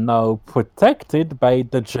are now protected by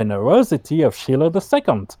the generosity of Sheila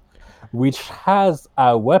II, which has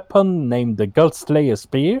a weapon named the Goldslayer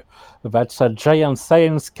Spear. That's a giant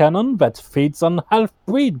science cannon that feeds on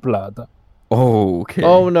half-breed blood. Okay.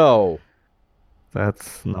 Oh no.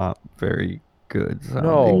 That's not very good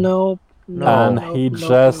sounding. No. And he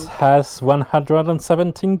just has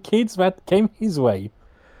 117 kids that came his way.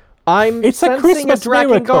 I'm It's a sensing Christmas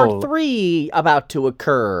Drakengard miracle. 3 about to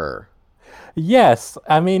occur. Yes,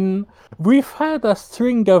 I mean, we've had a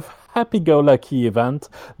string of happy-go-lucky events.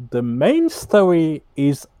 The main story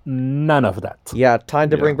is none of that. Yeah, time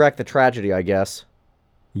to Yeah. bring back the tragedy, I guess.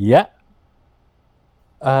 Yeah.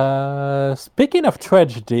 Speaking of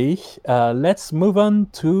tragedy, let's move on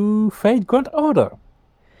to Fate Grand Order.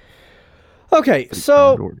 Okay,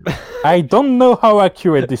 so I don't know how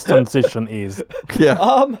accurate this transition is. Yeah.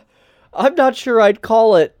 I'm not sure I'd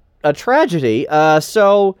call it a tragedy.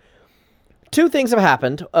 So two things have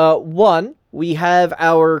happened. One, we have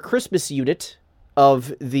our Christmas unit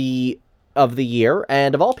of the year,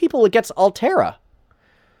 and of all people, it gets Altera.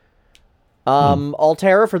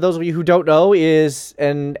 Altera, for those of you who don't know, is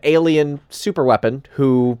an alien superweapon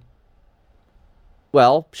who,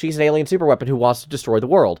 well, she's an alien superweapon who wants to destroy the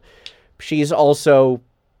world. She's also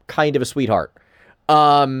kind of a sweetheart.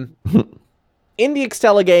 In the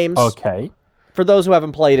Extella games, Okay. for those who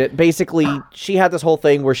haven't played it, basically, she had this whole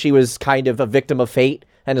thing where she was kind of a victim of fate,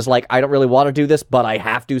 and is like, I don't really want to do this, but I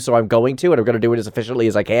have to, so I'm going to, and I'm going to do it as efficiently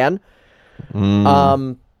as I can.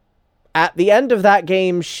 At the end of that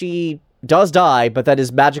game, she does die, but that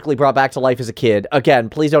is magically brought back to life as a kid. Again,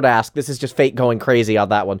 please don't ask. This is just fate going crazy on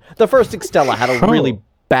that one. The first Extella had a really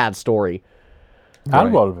bad story. I'll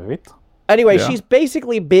roll with it. Anyway, Yeah. she's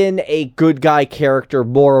basically been a good guy character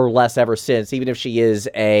more or less ever since, even if she is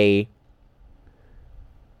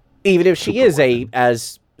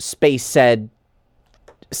as Space said,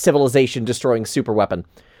 civilization-destroying superweapon.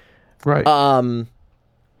 Right.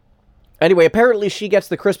 Anyway, apparently she gets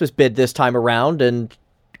the Christmas bid this time around and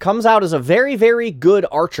comes out as a very, very good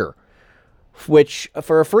archer. Which,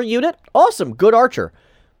 for a free unit, awesome, good archer.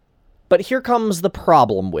 But here comes the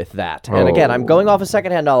problem with that. And again, I'm going off of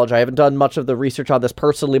secondhand knowledge. I haven't done much of the research on this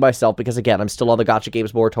personally myself because, again, I'm still on the Gacha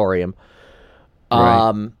Games moratorium.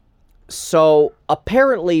 Right. So,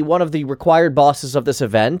 apparently, one of the required bosses of this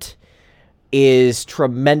event is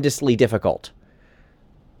tremendously difficult.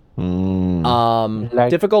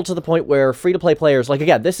 Difficult to the point where free-to-play players, like,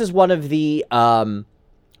 again, this is one of the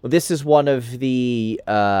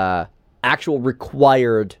actual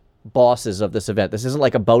required bosses of this event. This isn't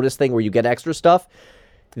like a bonus thing where you get extra stuff.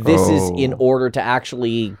 This is in order to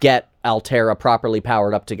actually get Altera properly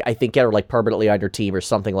powered up to, I think, get her like permanently on your team or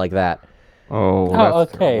something like that. Oh,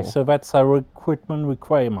 Okay. terrible. So that's a recruitment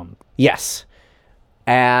requirement. Yes.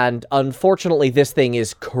 And unfortunately, this thing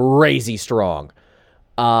is crazy strong.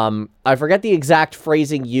 I forget the exact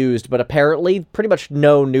phrasing used, but apparently pretty much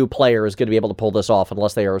no new player is going to be able to pull this off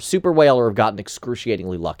unless they are a super whale or have gotten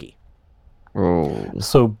excruciatingly lucky. Oh.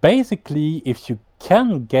 So basically, if you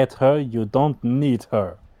can get her, you don't need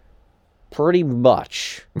her. Pretty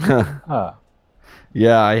much.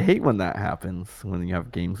 Yeah, I hate when that happens, when you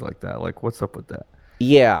have games like that. Like, what's up with that?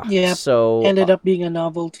 Yeah. Yeah, So ended up being a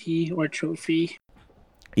novelty or trophy.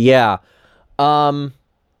 yeah. Now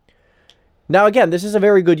again, this is a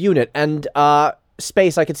very good unit, and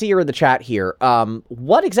Space, I can see you're in the chat here.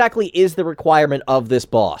 What exactly is the requirement of this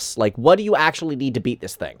boss? Like, what do you actually need to beat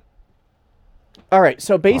this thing? All right,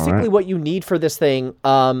 so basically what you need for this thing,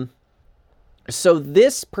 so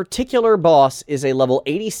this particular boss is a level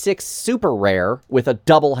 86 super rare with a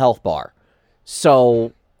double health bar.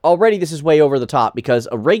 So already this is way over the top because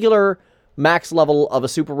a regular max level of a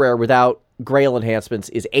super rare without Grail enhancements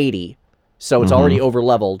is 80. So it's already over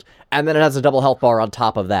leveled, and then it has a double health bar on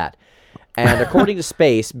top of that. And according to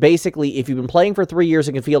Space, basically, if you've been playing for 3 years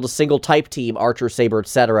and can field a single type team, Archer, Saber,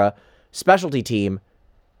 etc., specialty team,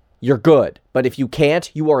 you're good. But if you can't,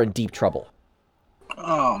 you are in deep trouble.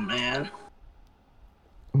 Oh, man.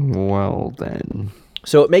 Well, then.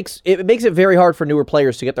 So it makes it very hard for newer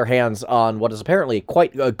players to get their hands on what is apparently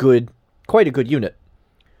quite a good unit.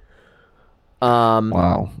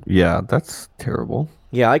 Wow. Yeah, that's terrible.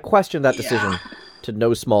 Yeah, I question that decision to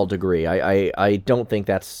no small degree. I don't think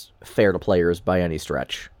that's fair to players by any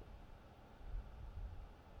stretch.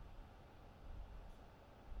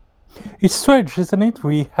 It's strange, isn't it?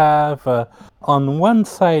 We have, on one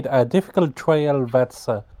side, a difficult trail that's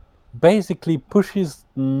basically pushes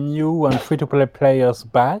new and free-to-play players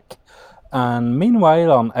back, and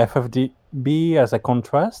meanwhile, on FFDB, as a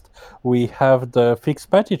contrast, we have the fixed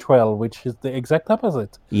party trail, which is the exact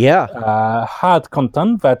opposite. Yeah. Hard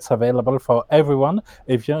content that's available for everyone,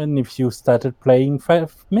 even if you started playing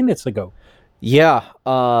 5 minutes ago. Yeah.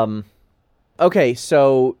 Okay,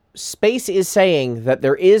 so Space is saying that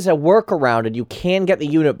there is a workaround and you can get the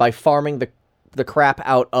unit by farming the crap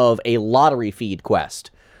out of a lottery feed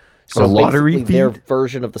quest. So a lottery feed? Their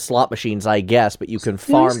version of the slot machines, I guess, but you can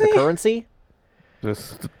farm the currency.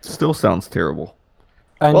 This still sounds terrible.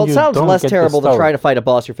 And well, it sounds less terrible than story. trying to fight a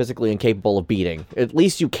boss you're physically incapable of beating. At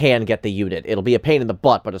least you can get the unit. It'll be a pain in the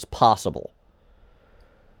butt, but it's possible.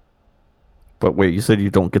 But wait, you said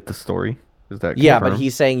you don't get the story? Is that Yeah, confirmed? but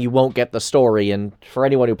he's saying you won't get the story, and for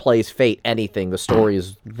anyone who plays Fate anything, the story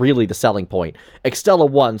is really the selling point. Extella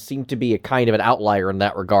 1 seemed to be a kind of an outlier in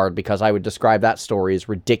that regard, because I would describe that story as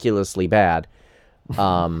ridiculously bad.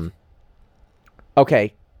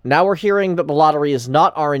 Okay, now we're hearing that the lottery is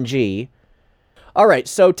not RNG. Alright,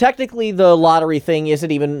 so technically the lottery thing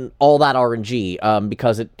isn't even all that RNG,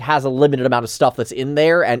 because it has a limited amount of stuff that's in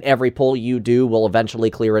there, and every pull you do will eventually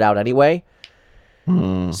clear it out anyway.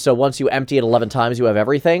 So once you empty it 11 times, you have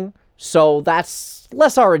everything. So that's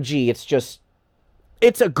less RNG.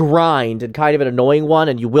 It's a grind and kind of an annoying one,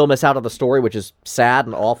 and you will miss out on the story, which is sad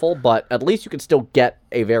and awful, but at least you can still get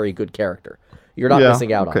a very good character. You're not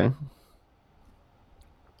missing out on it.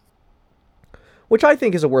 Which I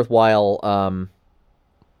think is a worthwhile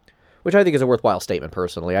statement,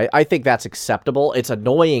 personally. I think that's acceptable. It's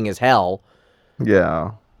annoying as hell.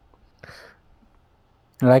 Yeah.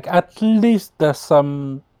 Like, at least there's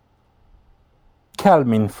some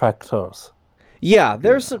calming factors. Yeah,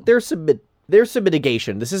 there's some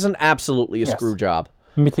mitigation. This isn't absolutely a screw job.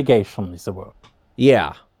 Mitigation is the word.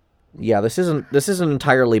 Yeah. Yeah, this isn't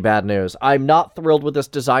entirely bad news. I'm not thrilled with this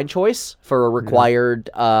design choice for a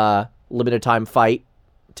required limited time fight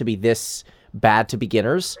to be this bad to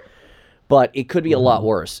beginners, but it could be a lot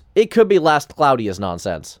worse. It could be Last Claudia's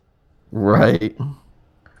nonsense. Right.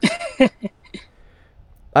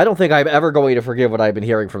 I don't think I'm ever going to forgive what I've been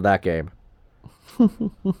hearing from that game.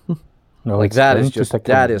 No, Like, it's that going is to just, take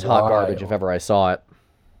a that is hot while. garbage if ever I saw it.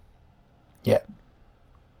 Yeah.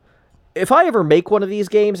 If I ever make one of these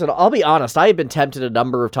games, and I'll be honest, I have been tempted a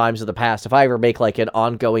number of times in the past, if I ever make like an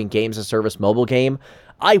ongoing games as service mobile game,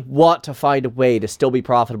 I want to find a way to still be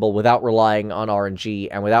profitable without relying on RNG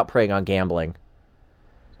and without preying on gambling.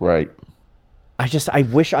 Right. I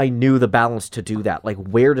wish I knew the balance to do that. Like,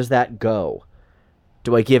 where does that go?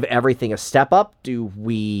 Do I give everything a step up? Do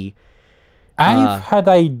we... I've had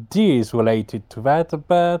ideas related to that,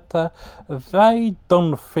 but I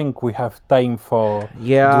don't think we have time for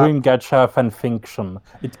Dream Gacha fan fiction.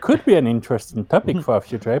 It could be an interesting topic for a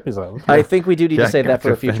future episode. I think we do need to save that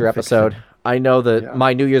for a future episode. I know that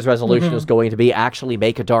my New Year's resolution is going to be actually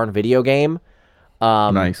make a darn video game.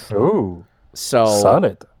 Nice. Ooh, so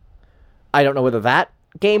solid. I don't know whether that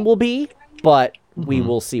game will be, but we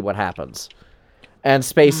will see what happens. And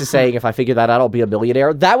Space is saying if I figure that out, I'll be a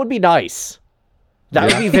millionaire. That would be nice. That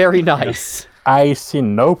would be very nice. I see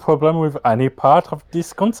no problem with any part of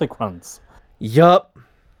this consequence. Yup.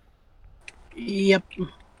 Yep.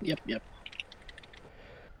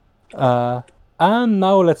 And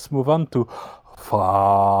now let's move on to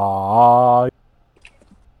Fire.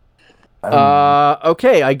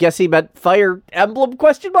 Okay, I guess he meant Fire Emblem,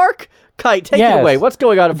 question mark? Kite, take it away. What's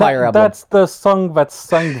going on in Fire Emblem? That's the song that's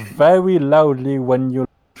sung very loudly when you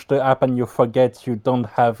launch the app and you forget you don't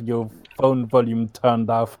have your phone volume turned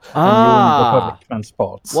off and you're in the public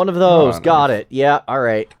transports. One of those. Oh, Got nice. it. Yeah, all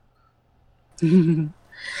right.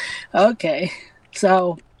 Okay,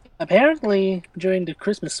 so apparently during the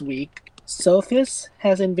Christmas week, Sophis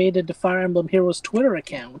has invaded the Fire Emblem Heroes Twitter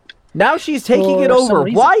account. Now she's taking it For some over.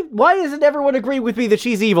 reason. Why doesn't everyone agree with me that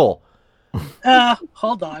she's evil?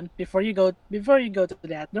 Hold on. Before you go to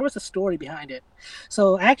that, there was a story behind it.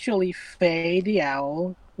 So actually, Faye the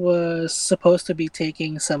Owl was supposed to be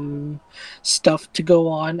taking some stuff to go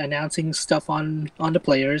on, announcing stuff on the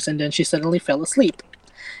players, and then she suddenly fell asleep.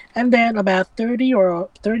 And then about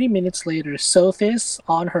 30 minutes later, Sophis,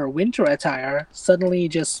 on her winter attire, suddenly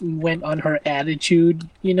just went on her attitude,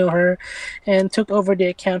 you know her, and took over the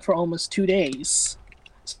account for almost 2 days.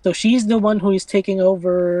 So she's the one who is taking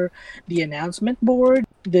over the announcement board,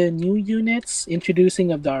 the new units,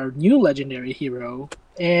 introducing of our new legendary hero,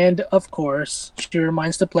 and of course, she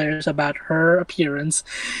reminds the players about her appearance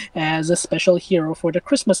as a special hero for the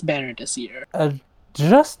Christmas banner this year.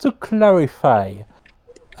 Just to clarify,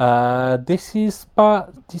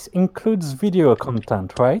 this includes video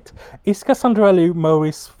content, right? Is Cassandra Lee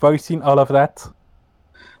Morris voicing all of that?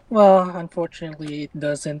 Well, unfortunately, it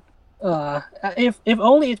doesn't. If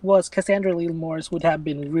only it was, Cassandra Lee Morris would have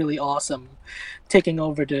been really awesome, taking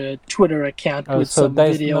over the Twitter account with So some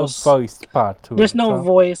there's videos. no voice part to There's it. no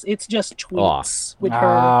voice. It's just tweets with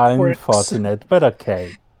her quirks. Unfortunate, but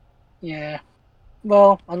okay. Yeah.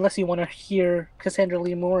 Well, unless you want to hear Cassandra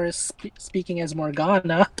Lee Morris speaking as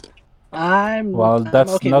Morgana, I'm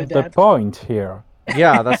That's okay not with the that. point here.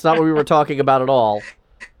 Yeah, that's not what we were talking about at all.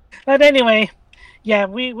 But anyway, yeah,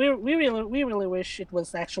 we really wish it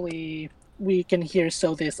was actually we can hear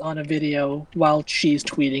Sophis on a video while she's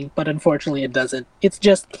tweeting, but unfortunately it doesn't. It's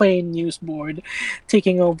just plain news board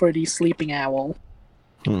taking over the sleeping owl.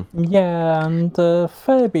 Yeah, and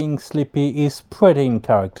Faye being sleepy is pretty in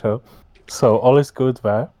character, so all is good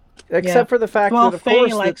there. Except for the fact Well, that, of Faye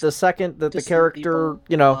course, that likes the second that to the see character,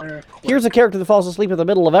 people here's a character that falls asleep in the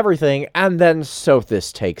middle of everything, and then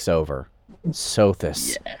Sothis takes over.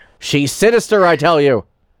 Sothis. Yeah. She's sinister, I tell you.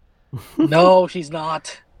 No, she's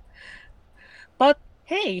not. But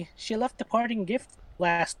hey, she left a parting gift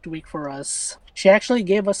last week for us. She actually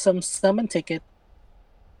gave us some summon ticket,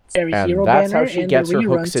 And hero that's banner, how she and gets the her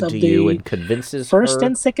hooks reruns of into you the and convinces first her.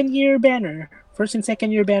 and second year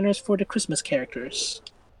banners for the Christmas characters.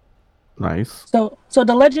 Nice. So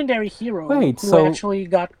the legendary hero Wait, who so- actually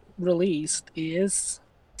got released is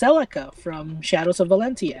Celica from Shadows of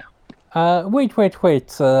Valentia. Wait.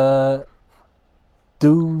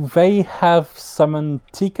 Do they have summon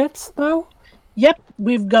tickets now? Yep,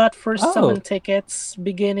 we've got first Oh. summon tickets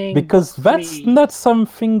beginning Because that's free. not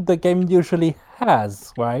something the game usually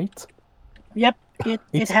has, right? Yep, it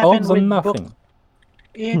It's happened odds with on book.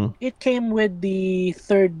 nothing. It came with the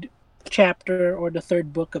third chapter or the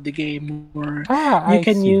third book of the game, where I you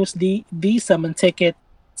can see. use the summon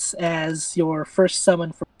tickets as your first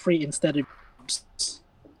summon for free instead of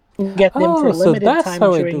get them for a Oh, so limited that's time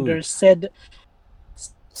how I during do their it. said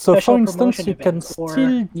So, special for instance, promotion you can events or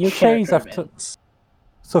still new chase character after. events.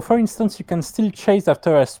 So, for instance, you can still chase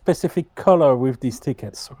after a specific color with these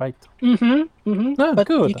tickets, right? Oh, But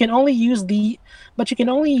good. you can only use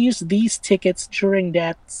these tickets during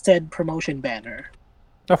that said promotion banner.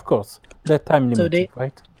 Of course, they're time So limited,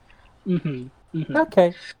 right?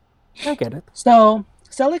 Okay, I get it. So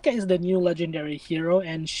Celica is the new legendary hero,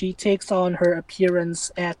 and she takes on her appearance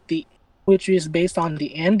which is based on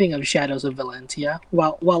the ending of Shadows of Valentia.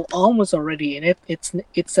 While Alm was already in it, it's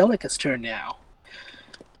Celica's turn now.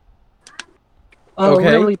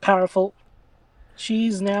 Okay. Really powerful.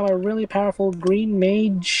 She's now a really powerful green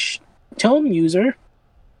mage tome user.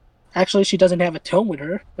 Actually, she doesn't have a tome with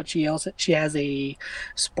her, but she has a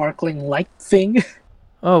sparkling light thing.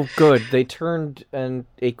 Oh, good. They turned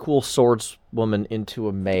a cool swordswoman into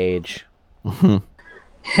a mage. Queen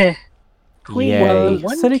Yay. of Well,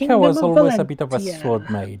 One Celica Kingdom was of always a bit of a Valentia. sword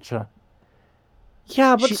mage.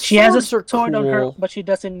 Yeah, but She has a swords are sword on her, cool. but she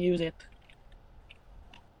doesn't use it.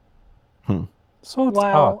 Swords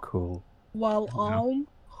Wow. are cool. While Alm,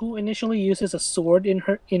 who initially uses a sword in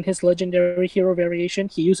his legendary hero variation,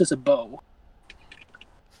 he uses a bow.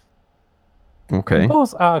 Okay.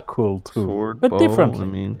 Bows are cool too, Sword, but bow,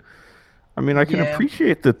 differently. I mean, I can Yeah.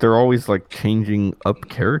 appreciate that they're always like changing up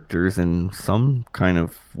characters in some kind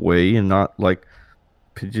of way and not like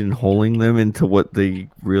pigeonholing them into what they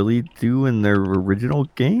really do in their original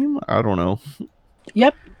game. I don't know.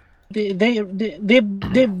 Yep,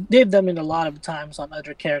 they've done it a lot of times on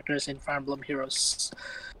other characters in Fire Emblem Heroes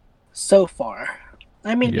so far.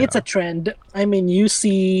 I mean, it's a trend. I mean, you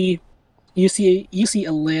see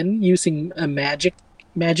a Lyn using a magic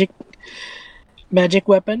magic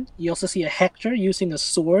weapon. You also see a Hector using a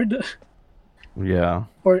sword. Yeah.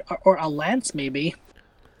 Or a lance, maybe.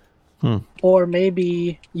 Hmm. Or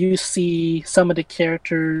maybe you see some of the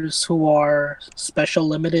characters who are special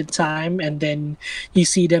limited time, and then you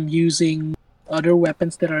see them using other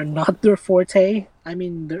weapons that are not their forte. I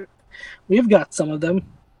mean, we've got some of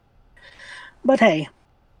them. But hey,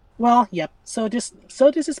 well, yep. So this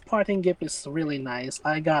is parting gift is really nice.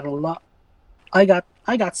 I got a lot. I got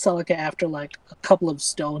Celica after like a couple of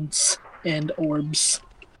stones and orbs.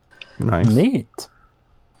 Nice. Neat.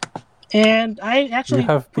 And I actually You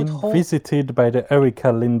have been visited by the Erika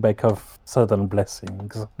Lindbeck of Southern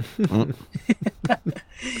Blessings.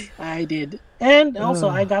 I did. And also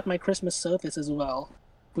I got my Christmas Sothis as well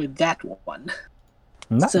with that one.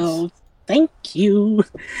 Nice. So thank you.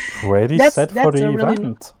 Ready set for the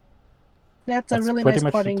event. That's a really nice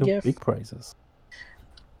parting gift. Big prizes.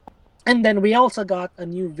 And then we also got a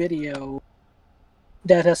new video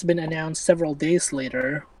that has been announced several days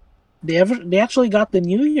later. They actually got the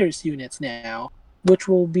New Year's units now, which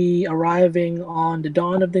will be arriving on the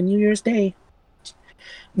dawn of the New Year's Day.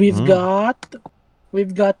 We've got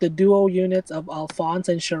the duo units of Alphonse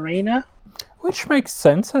and Sharena, which makes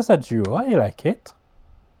sense as a duo. I like it.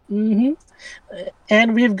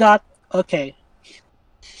 And we've got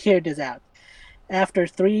hear this out. After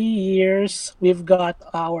 3 years, we've got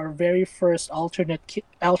our very first alternate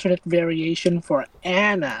variation for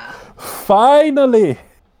Anna. Finally!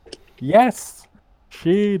 Yes!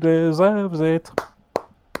 She deserves it.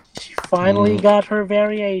 She finally got her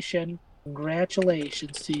variation.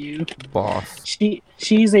 Congratulations to you. Boss.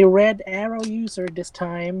 She's a red arrow user this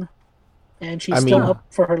time. And she's still up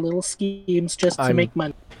for her little schemes just to make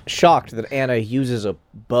money. Shocked that Anna uses a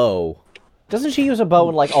bow. Doesn't she use a bow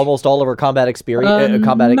in like almost all of her combat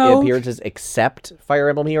appearances except Fire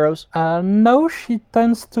Emblem Heroes? No, she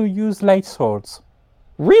tends to use light swords.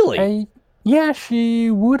 Really? Yeah, she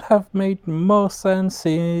would have made more sense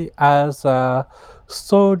as a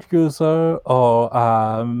sword user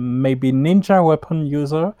or maybe ninja weapon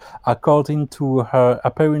user, according to her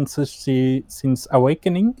appearances since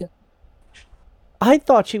Awakening. I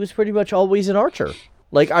thought she was pretty much always an archer.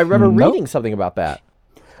 Like, I remember reading something about that.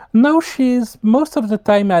 No, she's most of the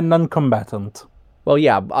time a non-combatant. Well,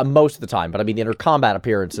 yeah, most of the time, but I mean, in her combat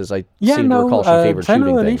appearances, I seem to recall she favored shooting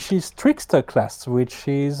things. Generally, she's trickster class, which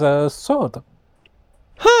is a sword.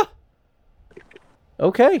 Huh!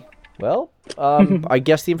 Okay, well, I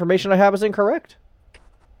guess the information I have is incorrect.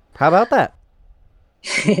 How about that?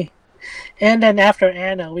 And then after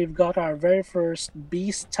Anna, we've got our very first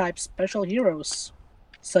beast-type special heroes,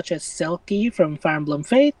 such as Selkie from Fire Emblem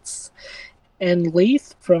Fates, and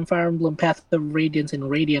Leith from Fire Emblem Path of Radiance and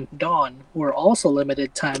Radiant Dawn, who are also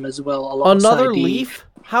limited time as well. Another Leaf?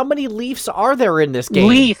 How many Leafs are there in this game?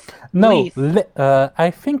 Leith. No,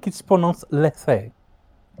 I think it's pronounced Lethe.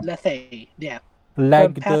 Lethe, yeah.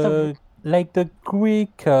 Like the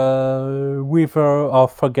Greek Weaver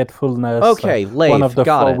of Forgetfulness. Okay, Leith, one of the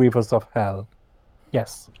got four it. Weavers of Hell.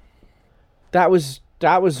 Yes. That was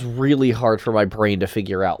really hard for my brain to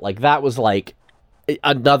figure out. Like, that was like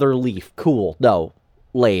another Leaf. Cool. No.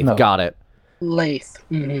 Leith. No. Got it. Leith.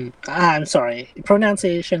 Mm-hmm. I'm sorry.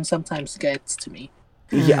 Pronunciation sometimes gets to me.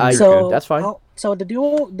 Yeah, that's fine. So the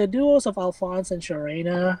duos of Alphonse and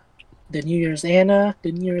Sharena, the New Year's Anna,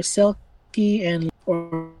 the New Year's Selkie, and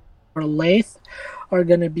or Leith are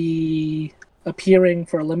going to be appearing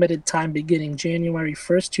for a limited time beginning January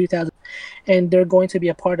 1st, 2000. And they're going to be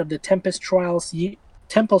a part of the Tempest Trials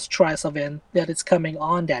event that is coming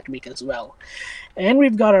on that week as well. And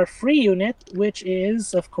we've got our free unit, which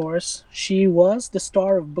is, of course, she was the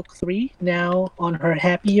star of Book 3. Now, on her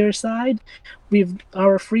happier side,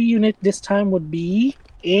 our free unit this time would be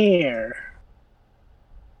Air.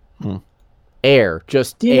 Air,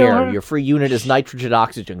 just air. Your free unit is nitrogen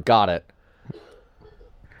oxygen. Got it.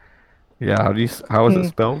 Yeah, how is it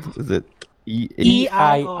spelled? Is it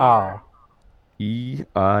E-I-R?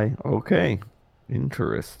 E-I, okay.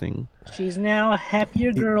 Interesting. She's now a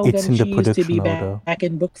happier girl than she used to be back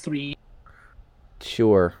in Book 3.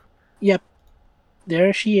 Sure. Yep.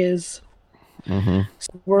 There she is. Mm-hmm.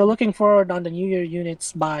 So we're looking forward on the New Year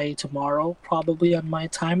units by tomorrow, probably on my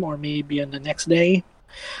time, or maybe on the next day.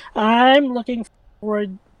 I'm looking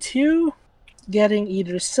forward to getting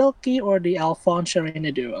either Selkie or the Alphonse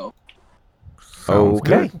Sharena duo.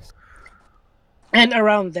 Okay. And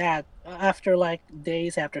around that, after like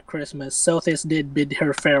days after Christmas, Sothis did bid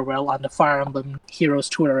her farewell on the Fire Emblem Heroes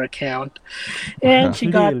Twitter account, and she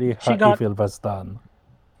got evil was done.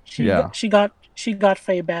 She got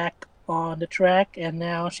Faye back on the track, and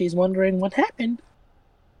now she's wondering what happened.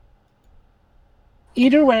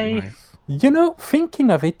 Either way, Nice. Thinking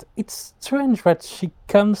of it, it's strange that she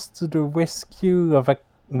comes to the rescue of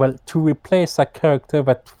to replace a character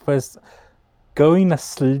that was going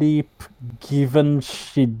asleep, given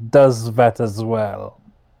she does that as well.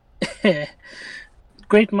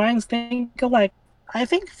 great minds think alike. I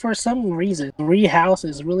think for some reason, Three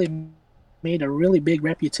Houses really made a really big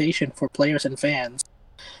reputation for players and fans.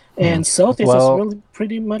 And Sothis is really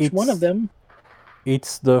pretty much one of them.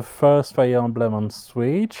 It's the first Fire Emblem on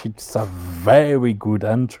Switch. It's a very good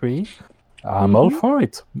entry. I'm all for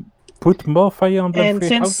it. Put more Fire Emblem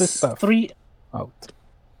Three Houses stuff out.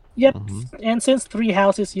 Yep, and since Three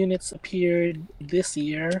Houses units appeared this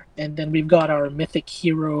year, and then we've got our Mythic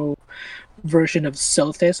Hero version of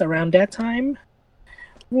Sothis around that time,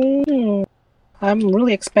 I'm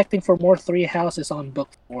really expecting for more Three Houses on Book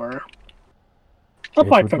 4.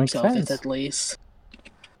 Apart from Sothis, at least.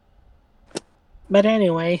 But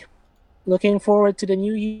anyway, looking forward to the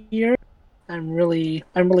new year. I'm really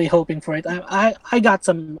hoping for it. I got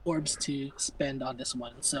some orbs to spend on this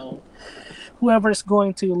one, so whoever's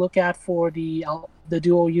going to look out for the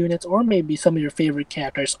duo units, or maybe some of your favorite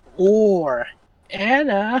characters, or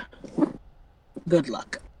Anna, good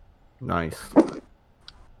luck. Nice.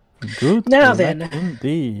 Good now luck then,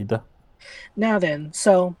 indeed. Now then,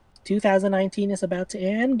 so 2019 is about to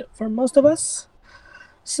end for most of us.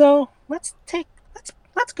 So let's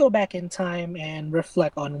go back in time and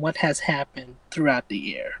reflect on what has happened throughout the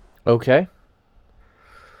year. Okay.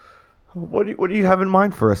 What do you have in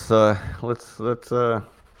mind for us? Let's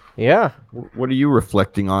Yeah. What are you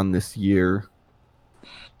reflecting on this year?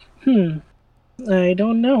 I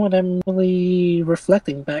don't know what I'm really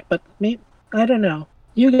reflecting back, but maybe I don't know.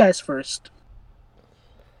 You guys first.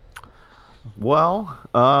 Well,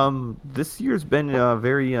 this year's been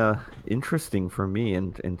very interesting for me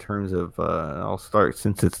in terms of I'll start,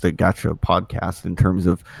 since it's the Gacha podcast, in terms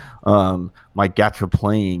of my Gacha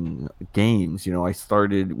playing games. We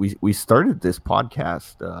started this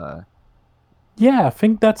podcast I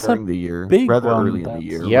think that's during the year, big rather one, early in the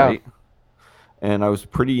year, yeah. right? And I was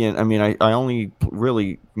pretty in. I mean, I only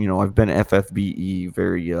really, I've been FFBE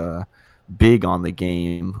very big on the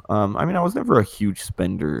game. I mean, I was never a huge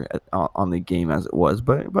spender on the game as it was,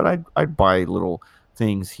 but I'd buy little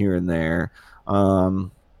things here and there. And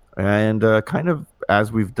kind of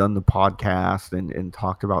as we've done the podcast and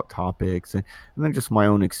talked about topics, and then just my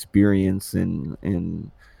own experience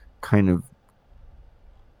in kind of,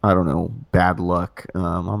 I don't know, bad luck.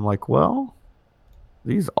 I'm like, well,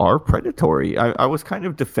 these are predatory. I was kind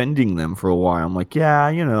of defending them for a while. I'm like, yeah,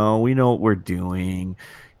 we know what we're doing.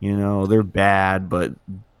 They're bad, but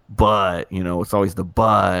it's always the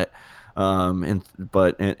but. And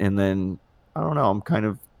then I don't know. I'm kind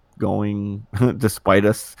of going, despite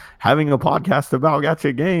us having a podcast about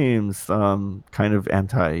gacha games, kind of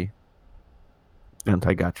anti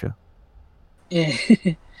gacha.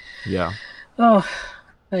 Yeah. Oh,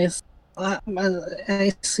 I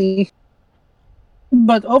see.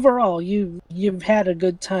 But overall, you've had a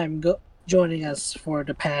good time joining us for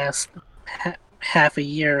the past half a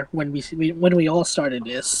year when we all started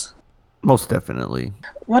this. Most definitely.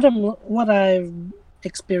 What I've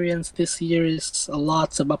experienced this year is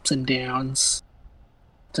lots of ups and downs.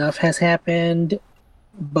 Stuff has happened,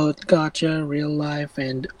 both gacha, real life,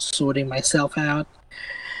 and sorting myself out.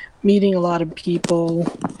 Meeting a lot of people,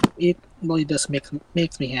 it really does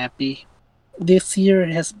makes me happy. This year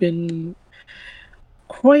has been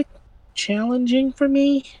quite challenging for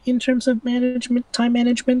me in terms of time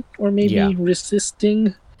management, or maybe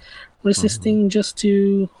resisting just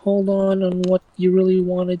to hold on what you really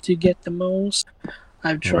wanted to get the most.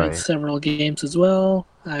 I've tried several games as well.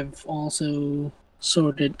 I've also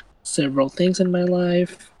sorted several things in my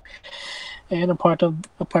life, and apart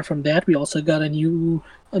from that, we also got a new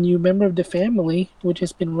member of the family, which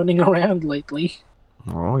has been running around lately.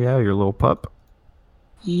 Oh yeah, your little pup.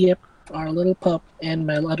 Yep. Our little pup and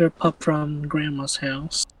my other pup from Grandma's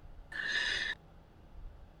house.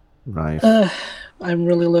 Nice. I'm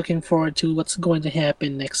really looking forward to what's going to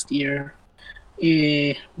happen next year.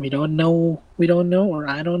 We don't know, or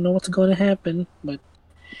I don't know what's going to happen, but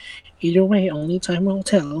either way, only time will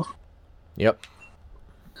tell. Yep.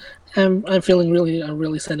 I'm feeling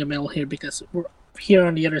really sentimental here because we're here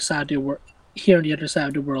on the other side of the world. Here on the other side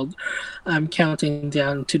of the world, I'm counting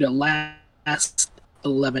down to the last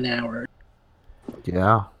 11 hours.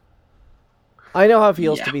 Yeah. I know how it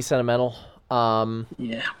feels to be sentimental.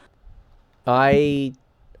 Yeah.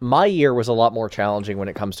 My year was a lot more challenging when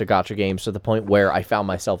it comes to gacha games, to the point where I found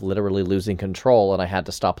myself literally losing control and I had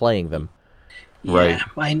to stop playing them. Yeah,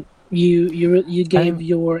 right. You gave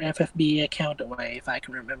your FFB account away, if I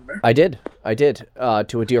can remember. I did.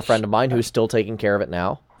 To a dear friend of mine who's still taking care of it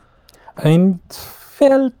now. And it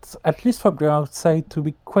felt, at least from the outside, to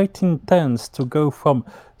be quite intense to go from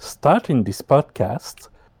starting this podcast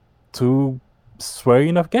to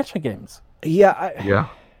swearing of gacha games. Yeah.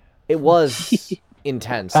 It was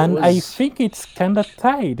intense. And I think it's kind of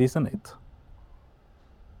tied, isn't it?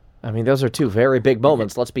 I mean, those are two very big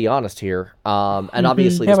moments, let's be honest here. And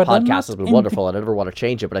obviously this podcast has been wonderful, and I never want to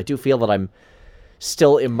change it, but I do feel that I'm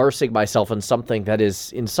still immersing myself in something that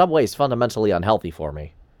is, in some ways, fundamentally unhealthy for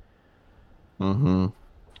me. Mm-hmm.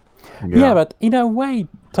 Yeah, but in a way,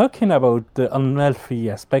 talking about the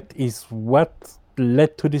unhealthy aspect is what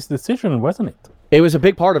led to this decision, wasn't it? It was a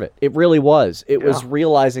big part of it. It really was. It was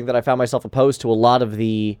realizing that I found myself opposed to a lot of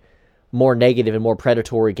the more negative and more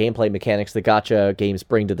predatory gameplay mechanics that gacha games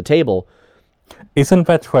bring to the table. Isn't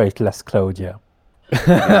that right, Les Claudia?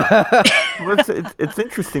 Well, it's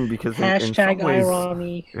interesting because in some ways,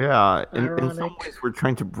 irony. Yeah, in some ways we're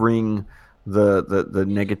trying to bring the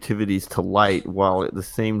negativities to light, while at the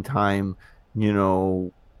same time,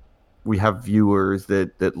 we have viewers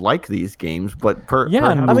that like these games, but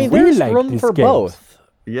I mean, there's room for both.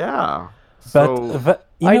 Yeah. But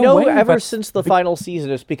I know ever since the final season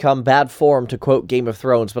it's become bad form to quote Game of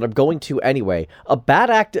Thrones, but I'm going to anyway. A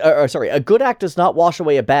good act does not wash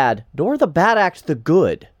away a bad, nor the bad act the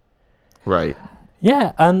good. Right.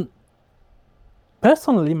 Yeah, and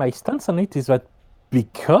personally, my stance on it is that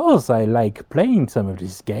because I like playing some of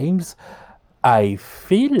these games, I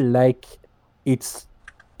feel like it's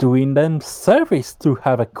doing them service to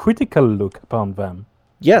have a critical look upon them.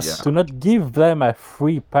 Yes. To not give them a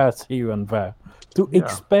free pass here and there. To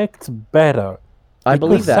expect better. I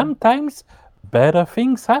believe that. Sometimes better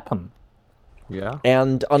things happen. Yeah.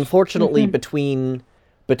 And unfortunately, between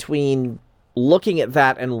looking at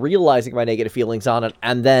that and realizing my negative feelings on it,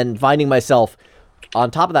 and then finding myself,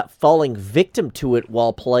 on top of that, falling victim to it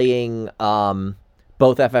while playing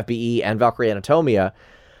both FFBE and Valkyrie Anatomia,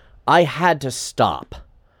 I had to stop.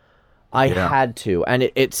 I had to,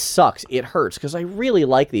 and it sucks. It hurts, because I really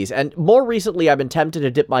like these. And more recently, I've been tempted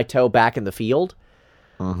to dip my toe back in the field.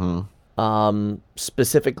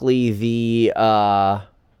 Specifically, I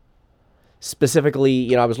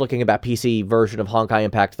was looking at that PC version of Honkai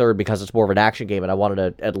Impact 3rd because it's more of an action game, and I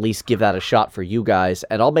wanted to at least give that a shot for you guys.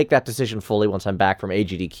 And I'll make that decision fully once I'm back from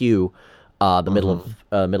AGDQ, the middle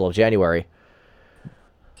of January.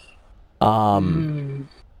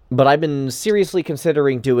 But I've been seriously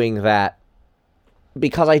considering doing that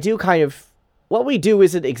because I do what we do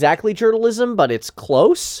isn't exactly journalism, but it's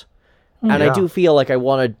close. And I do feel like I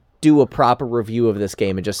want to do a proper review of this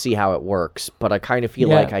game and just see how it works. But I kind of feel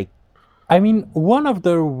like I mean, one of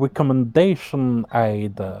the recommendation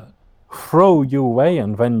I'd throw your way,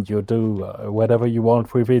 and when you do whatever you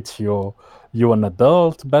want with it, you're an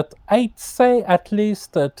adult. But I'd say at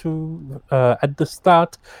least at the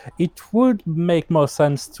start, it would make more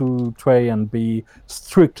sense to try and be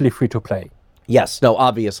strictly free to play. Yes, no,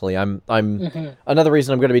 obviously, I'm another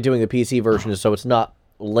reason I'm going to be doing the PC version is so it's not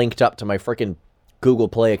linked up to my freaking Google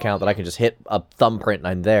Play account that I can just hit a thumbprint and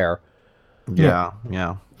I'm there. Yeah.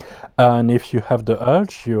 And if you have the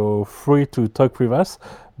urge, you're free to talk with us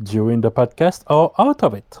during the podcast or out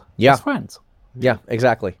of it as friends. Yeah,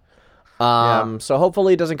 exactly. So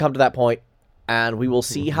hopefully it doesn't come to that point, and we will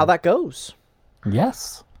see how that goes.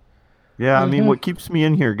 Yes. Yeah, I mean, what keeps me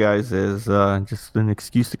in here, guys, is just an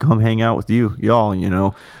excuse to come hang out with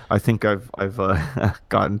y'all. I think I've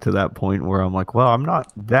gotten to that point where I'm like, well, I'm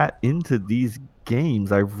not that into these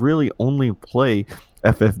games. I really only play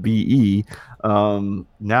FFBE.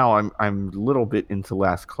 Now I'm a little bit into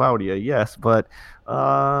Last Claudia, yes, but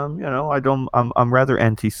I'm rather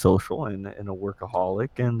antisocial and a workaholic,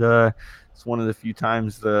 and it's one of the few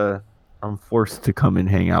times I'm forced to come and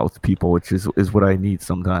hang out with people, which is what I need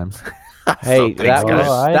sometimes. Hey,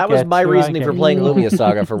 that was my reasoning for playing Lumia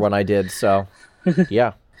Saga for when I did. So,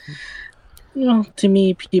 yeah. To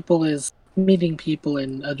me, meeting people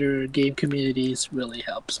in other game communities really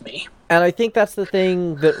helps me. And I think that's the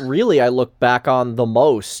thing that really I look back on the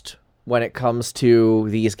most when it comes to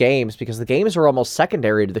these games, because the games are almost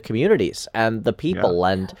secondary to the communities and the people,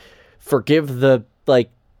 and forgive the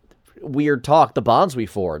weird talk, the bonds we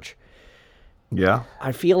forge. Yeah.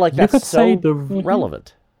 I feel like that's so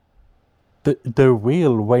relevant. The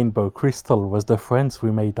real Rainbow Crystal was the friends we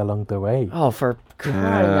made along the way. Oh, for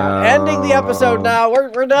crying out. Ending the episode now.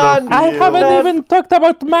 We're done. I haven't even talked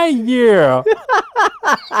about my year.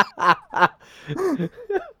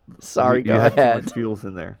 Sorry, go ahead. Too much feels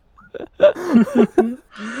in there.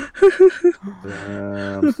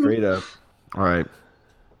 Straight up. All right.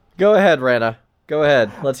 Go ahead, Rana. Go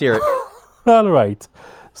ahead. Let's hear it. All right.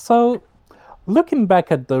 So, looking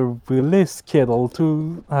back at the release schedule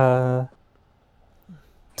to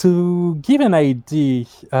give an idea,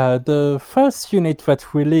 the first unit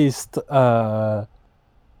that released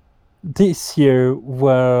this year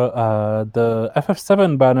were the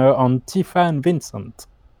FF7 banner on Tifa and Vincent.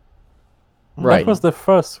 Right. That was the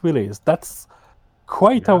first release. That's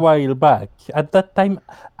quite a while back. At that time,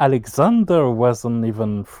 Alexander wasn't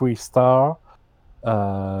even 3-star.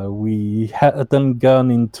 We hadn't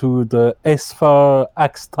gone into the S4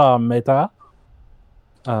 Axstar meta.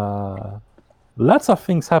 Lots of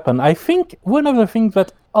things happened. I think one of the things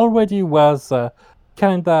that already was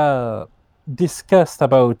kind of discussed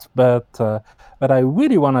about, but I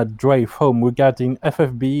really want to drive home regarding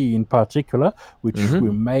FFBE in particular, which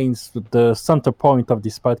remains the center point of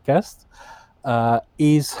this podcast,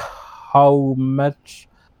 is how much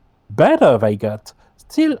better they got.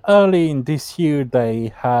 Still early in this year,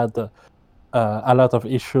 they had a lot of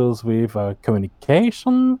issues with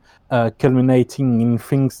communication, culminating in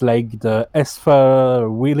things like the Esper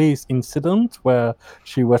release incident, where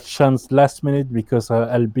she was changed last minute because her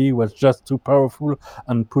LB was just too powerful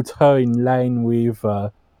and put her in line with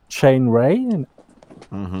Chain Ray,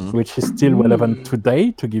 which is still relevant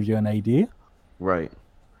today, to give you an idea. Right.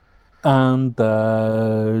 And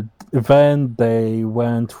then they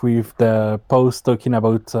went with the post talking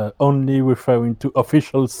about only referring to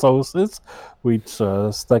official sources, which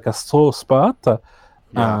stuck a sore spot.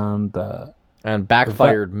 And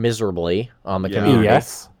backfired miserably on the community.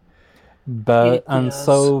 Yes.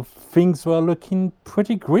 So things were looking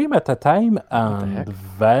pretty grim at the time. And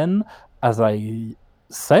then, as I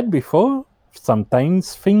said before,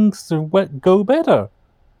 sometimes things go better.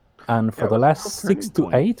 And for the last 6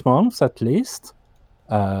 to 8 months, at least,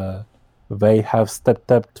 they have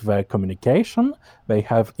stepped up their communication. They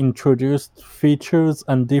have introduced features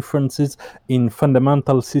and differences in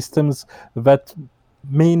fundamental systems that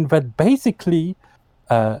mean that basically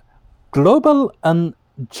Global and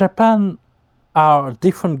Japan are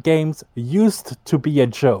different games used to be a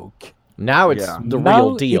joke. Now it's the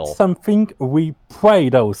real deal. It's something we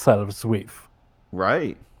pride ourselves with.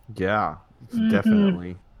 Right. Yeah.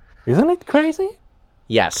 Definitely. Isn't it crazy?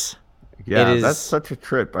 Yes. Yeah, that's such a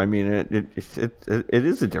trip. I mean, it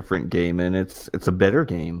is a different game, and it's a better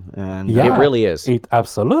game, and it really is. It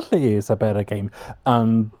absolutely is a better game,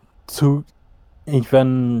 and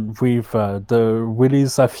even with the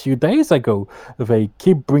release a few days ago, they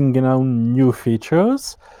keep bringing out new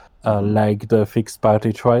features, like the fixed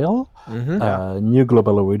party trial, new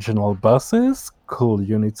global original bosses, cool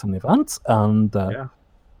units and events, and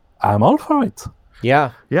I'm all for it.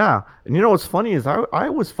 Yeah. Yeah. And you know what's funny is I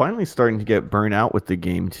was finally starting to get burnt out with the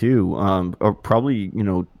game too. Or probably,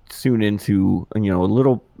 soon into, a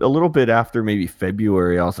little bit after maybe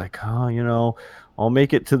February, I was like, I'll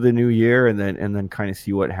make it to the new year and then kind of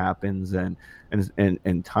see what happens, and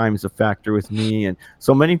time's a factor with me. And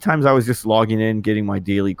so many times I was just logging in, getting my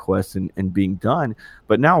daily quests and being done.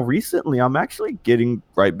 But now recently I'm actually getting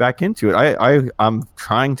right back into it. I'm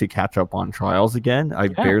trying to catch up on trials again. I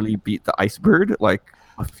barely beat the Icebird like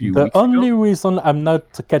a few weeks ago. The only reason I'm not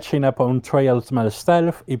catching up on trials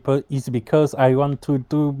myself is because I want to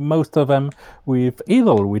do most of them with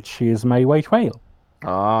Idle, which is my white whale.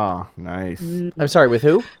 Ah, nice. I'm sorry, with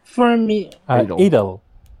who? For me, Idle.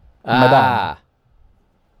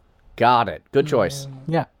 Got it. Good choice.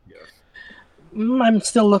 Yeah. I'm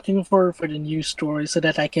still looking for the new story so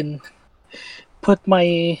that I can put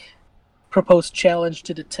my proposed challenge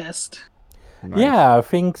to the test. Nice. Yeah, I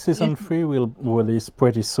think Season 3 will release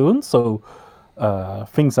pretty soon, so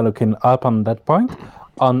things are looking up on that point.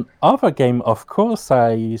 On other game, of course,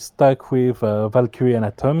 I stuck with Valkyrie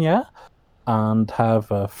Anatomia and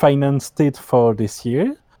have financed it for this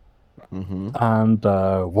year. And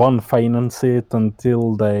won't finance it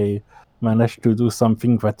until they manage to do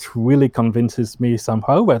something that really convinces me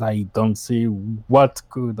somehow, but I don't see what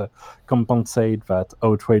could compensate that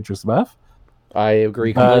outrageous buff. I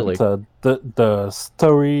agree completely. But the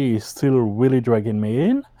story is still really dragging me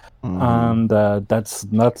in, and that's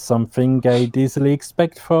not something I'd easily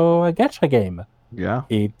expect for a gacha game. Yeah.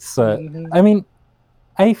 It's, I mean,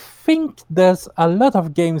 I think there's a lot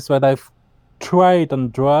of games that I've tried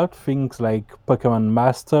and dropped, things like Pokemon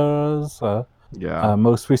Masters,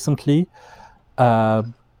 most recently.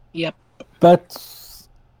 Yep. But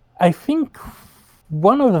I think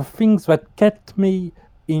one of the things that kept me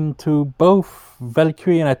into both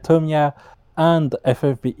Valkyrie Anatomia and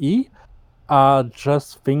FFBE are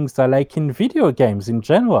just things I like in video games in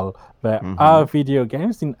general. There are video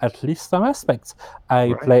games in at least some aspects.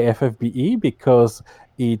 I play FFBE because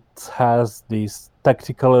it has this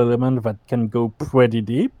tactical element that can go pretty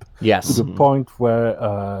deep. Yes. To the point where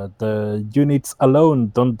the units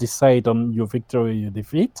alone don't decide on your victory or your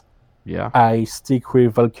defeat. Yeah. I stick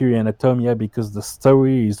with Valkyrie and Atomia because the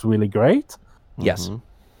story is really great. Yes.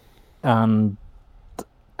 And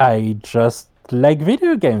I just like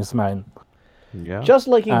video games, man. Yeah. Just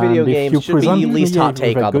liking video games should be the least hot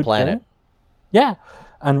take on the planet. Game, yeah.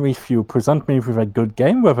 And if you present me with a good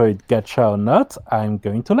game, whether it gacha or not, I'm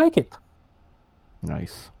going to like it.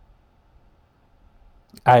 Nice.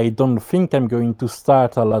 I don't think I'm going to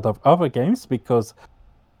start a lot of other games because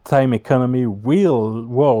time economy, real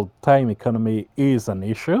world time economy is an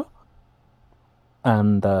issue.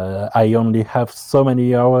 And I only have so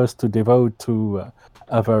many hours to devote to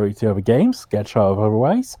a variety of games, gacha or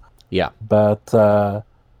otherwise. Yeah. But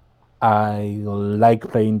I like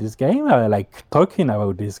playing this game. I like talking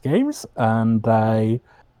about these games, and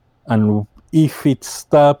if it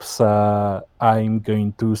stops, I'm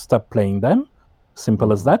going to stop playing them.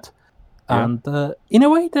 Simple as that. Yeah. And in a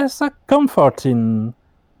way, there's a comfort in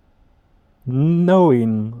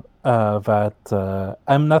knowing that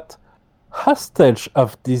I'm not hostage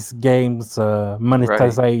of these games'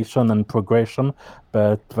 monetization and progression,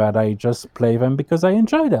 but that I just play them because I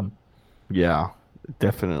enjoy them. Yeah,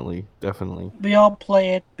 definitely. We all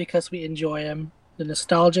play it because we enjoy them. The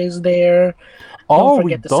nostalgia is there. Or we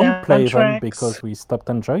forget the don't play them soundtracks. because we stopped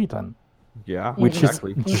enjoying them, Yeah, which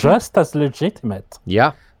exactly. is just as legitimate.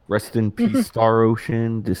 Yeah. Rest in peace, Star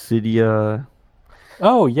Ocean, Dissidia.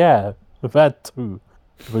 Oh yeah, that too.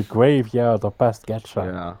 The graveyard of past gacha.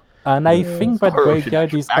 Yeah. And I think that Star Ocean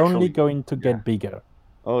graveyard is actually- only going to get yeah. bigger.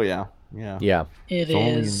 Oh yeah. Yeah. Yeah. It It's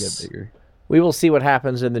only gonna is. get bigger. We will see what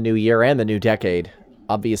happens in the new year and the new decade.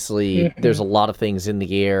 Obviously, there's a lot of things in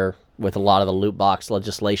the air with a lot of the loot box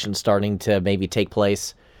legislation starting to maybe take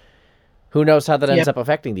place. Who knows how that ends up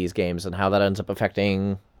affecting these games and how that ends up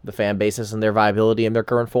affecting the fan bases and their viability in their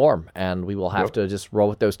current form. And we will have to just roll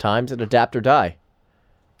with those times and adapt or die.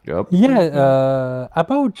 Yep. Yeah,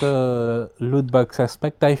 about the loot box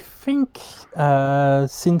aspect, I think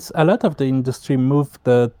since a lot of the industry moved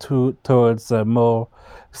towards more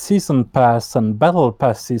season pass and battle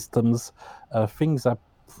pass systems, things are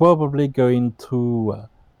probably going to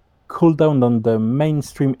cool down on the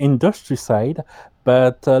mainstream industry side,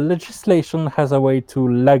 but legislation has a way to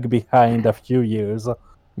lag behind a few years.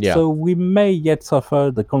 Yeah. So we may yet suffer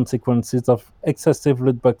the consequences of excessive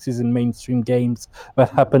loot boxes in mainstream games that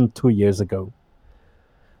happened 2 years ago.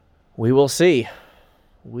 We will see.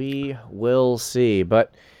 We will see.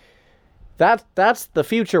 But that's the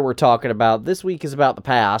future we're talking about. This week is about the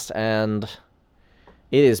past, and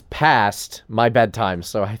it is past my bedtime,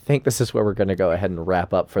 so I think this is where we're going to go ahead and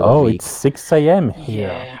wrap up for the week. It's 6 a.m. here.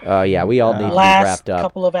 Yeah. Yeah, we all need to be Last wrapped up.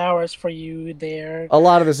 couple of hours for you there. A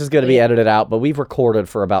lot of this is going to be edited out, but we've recorded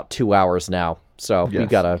for about 2 hours now, so we Yes.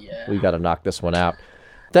 gotta knock this one out.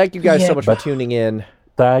 Thank you guys so much for tuning in.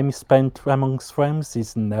 Time spent amongst friends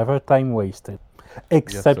is never time wasted,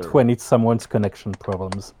 except sir. when it's someone's connection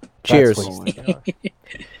problems. Cheers. That's Oh wasted. my god.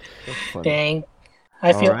 That's funny. Dang.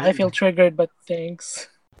 I Alright. feel triggered, but thanks.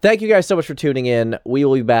 Thank you guys so much for tuning in. We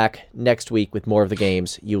will be back next week with more of the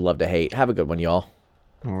games you love to hate. Have a good one, y'all.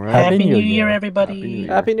 All right. Happy Happy New New Year, Year. everybody. Happy New Year.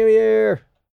 Happy New Year!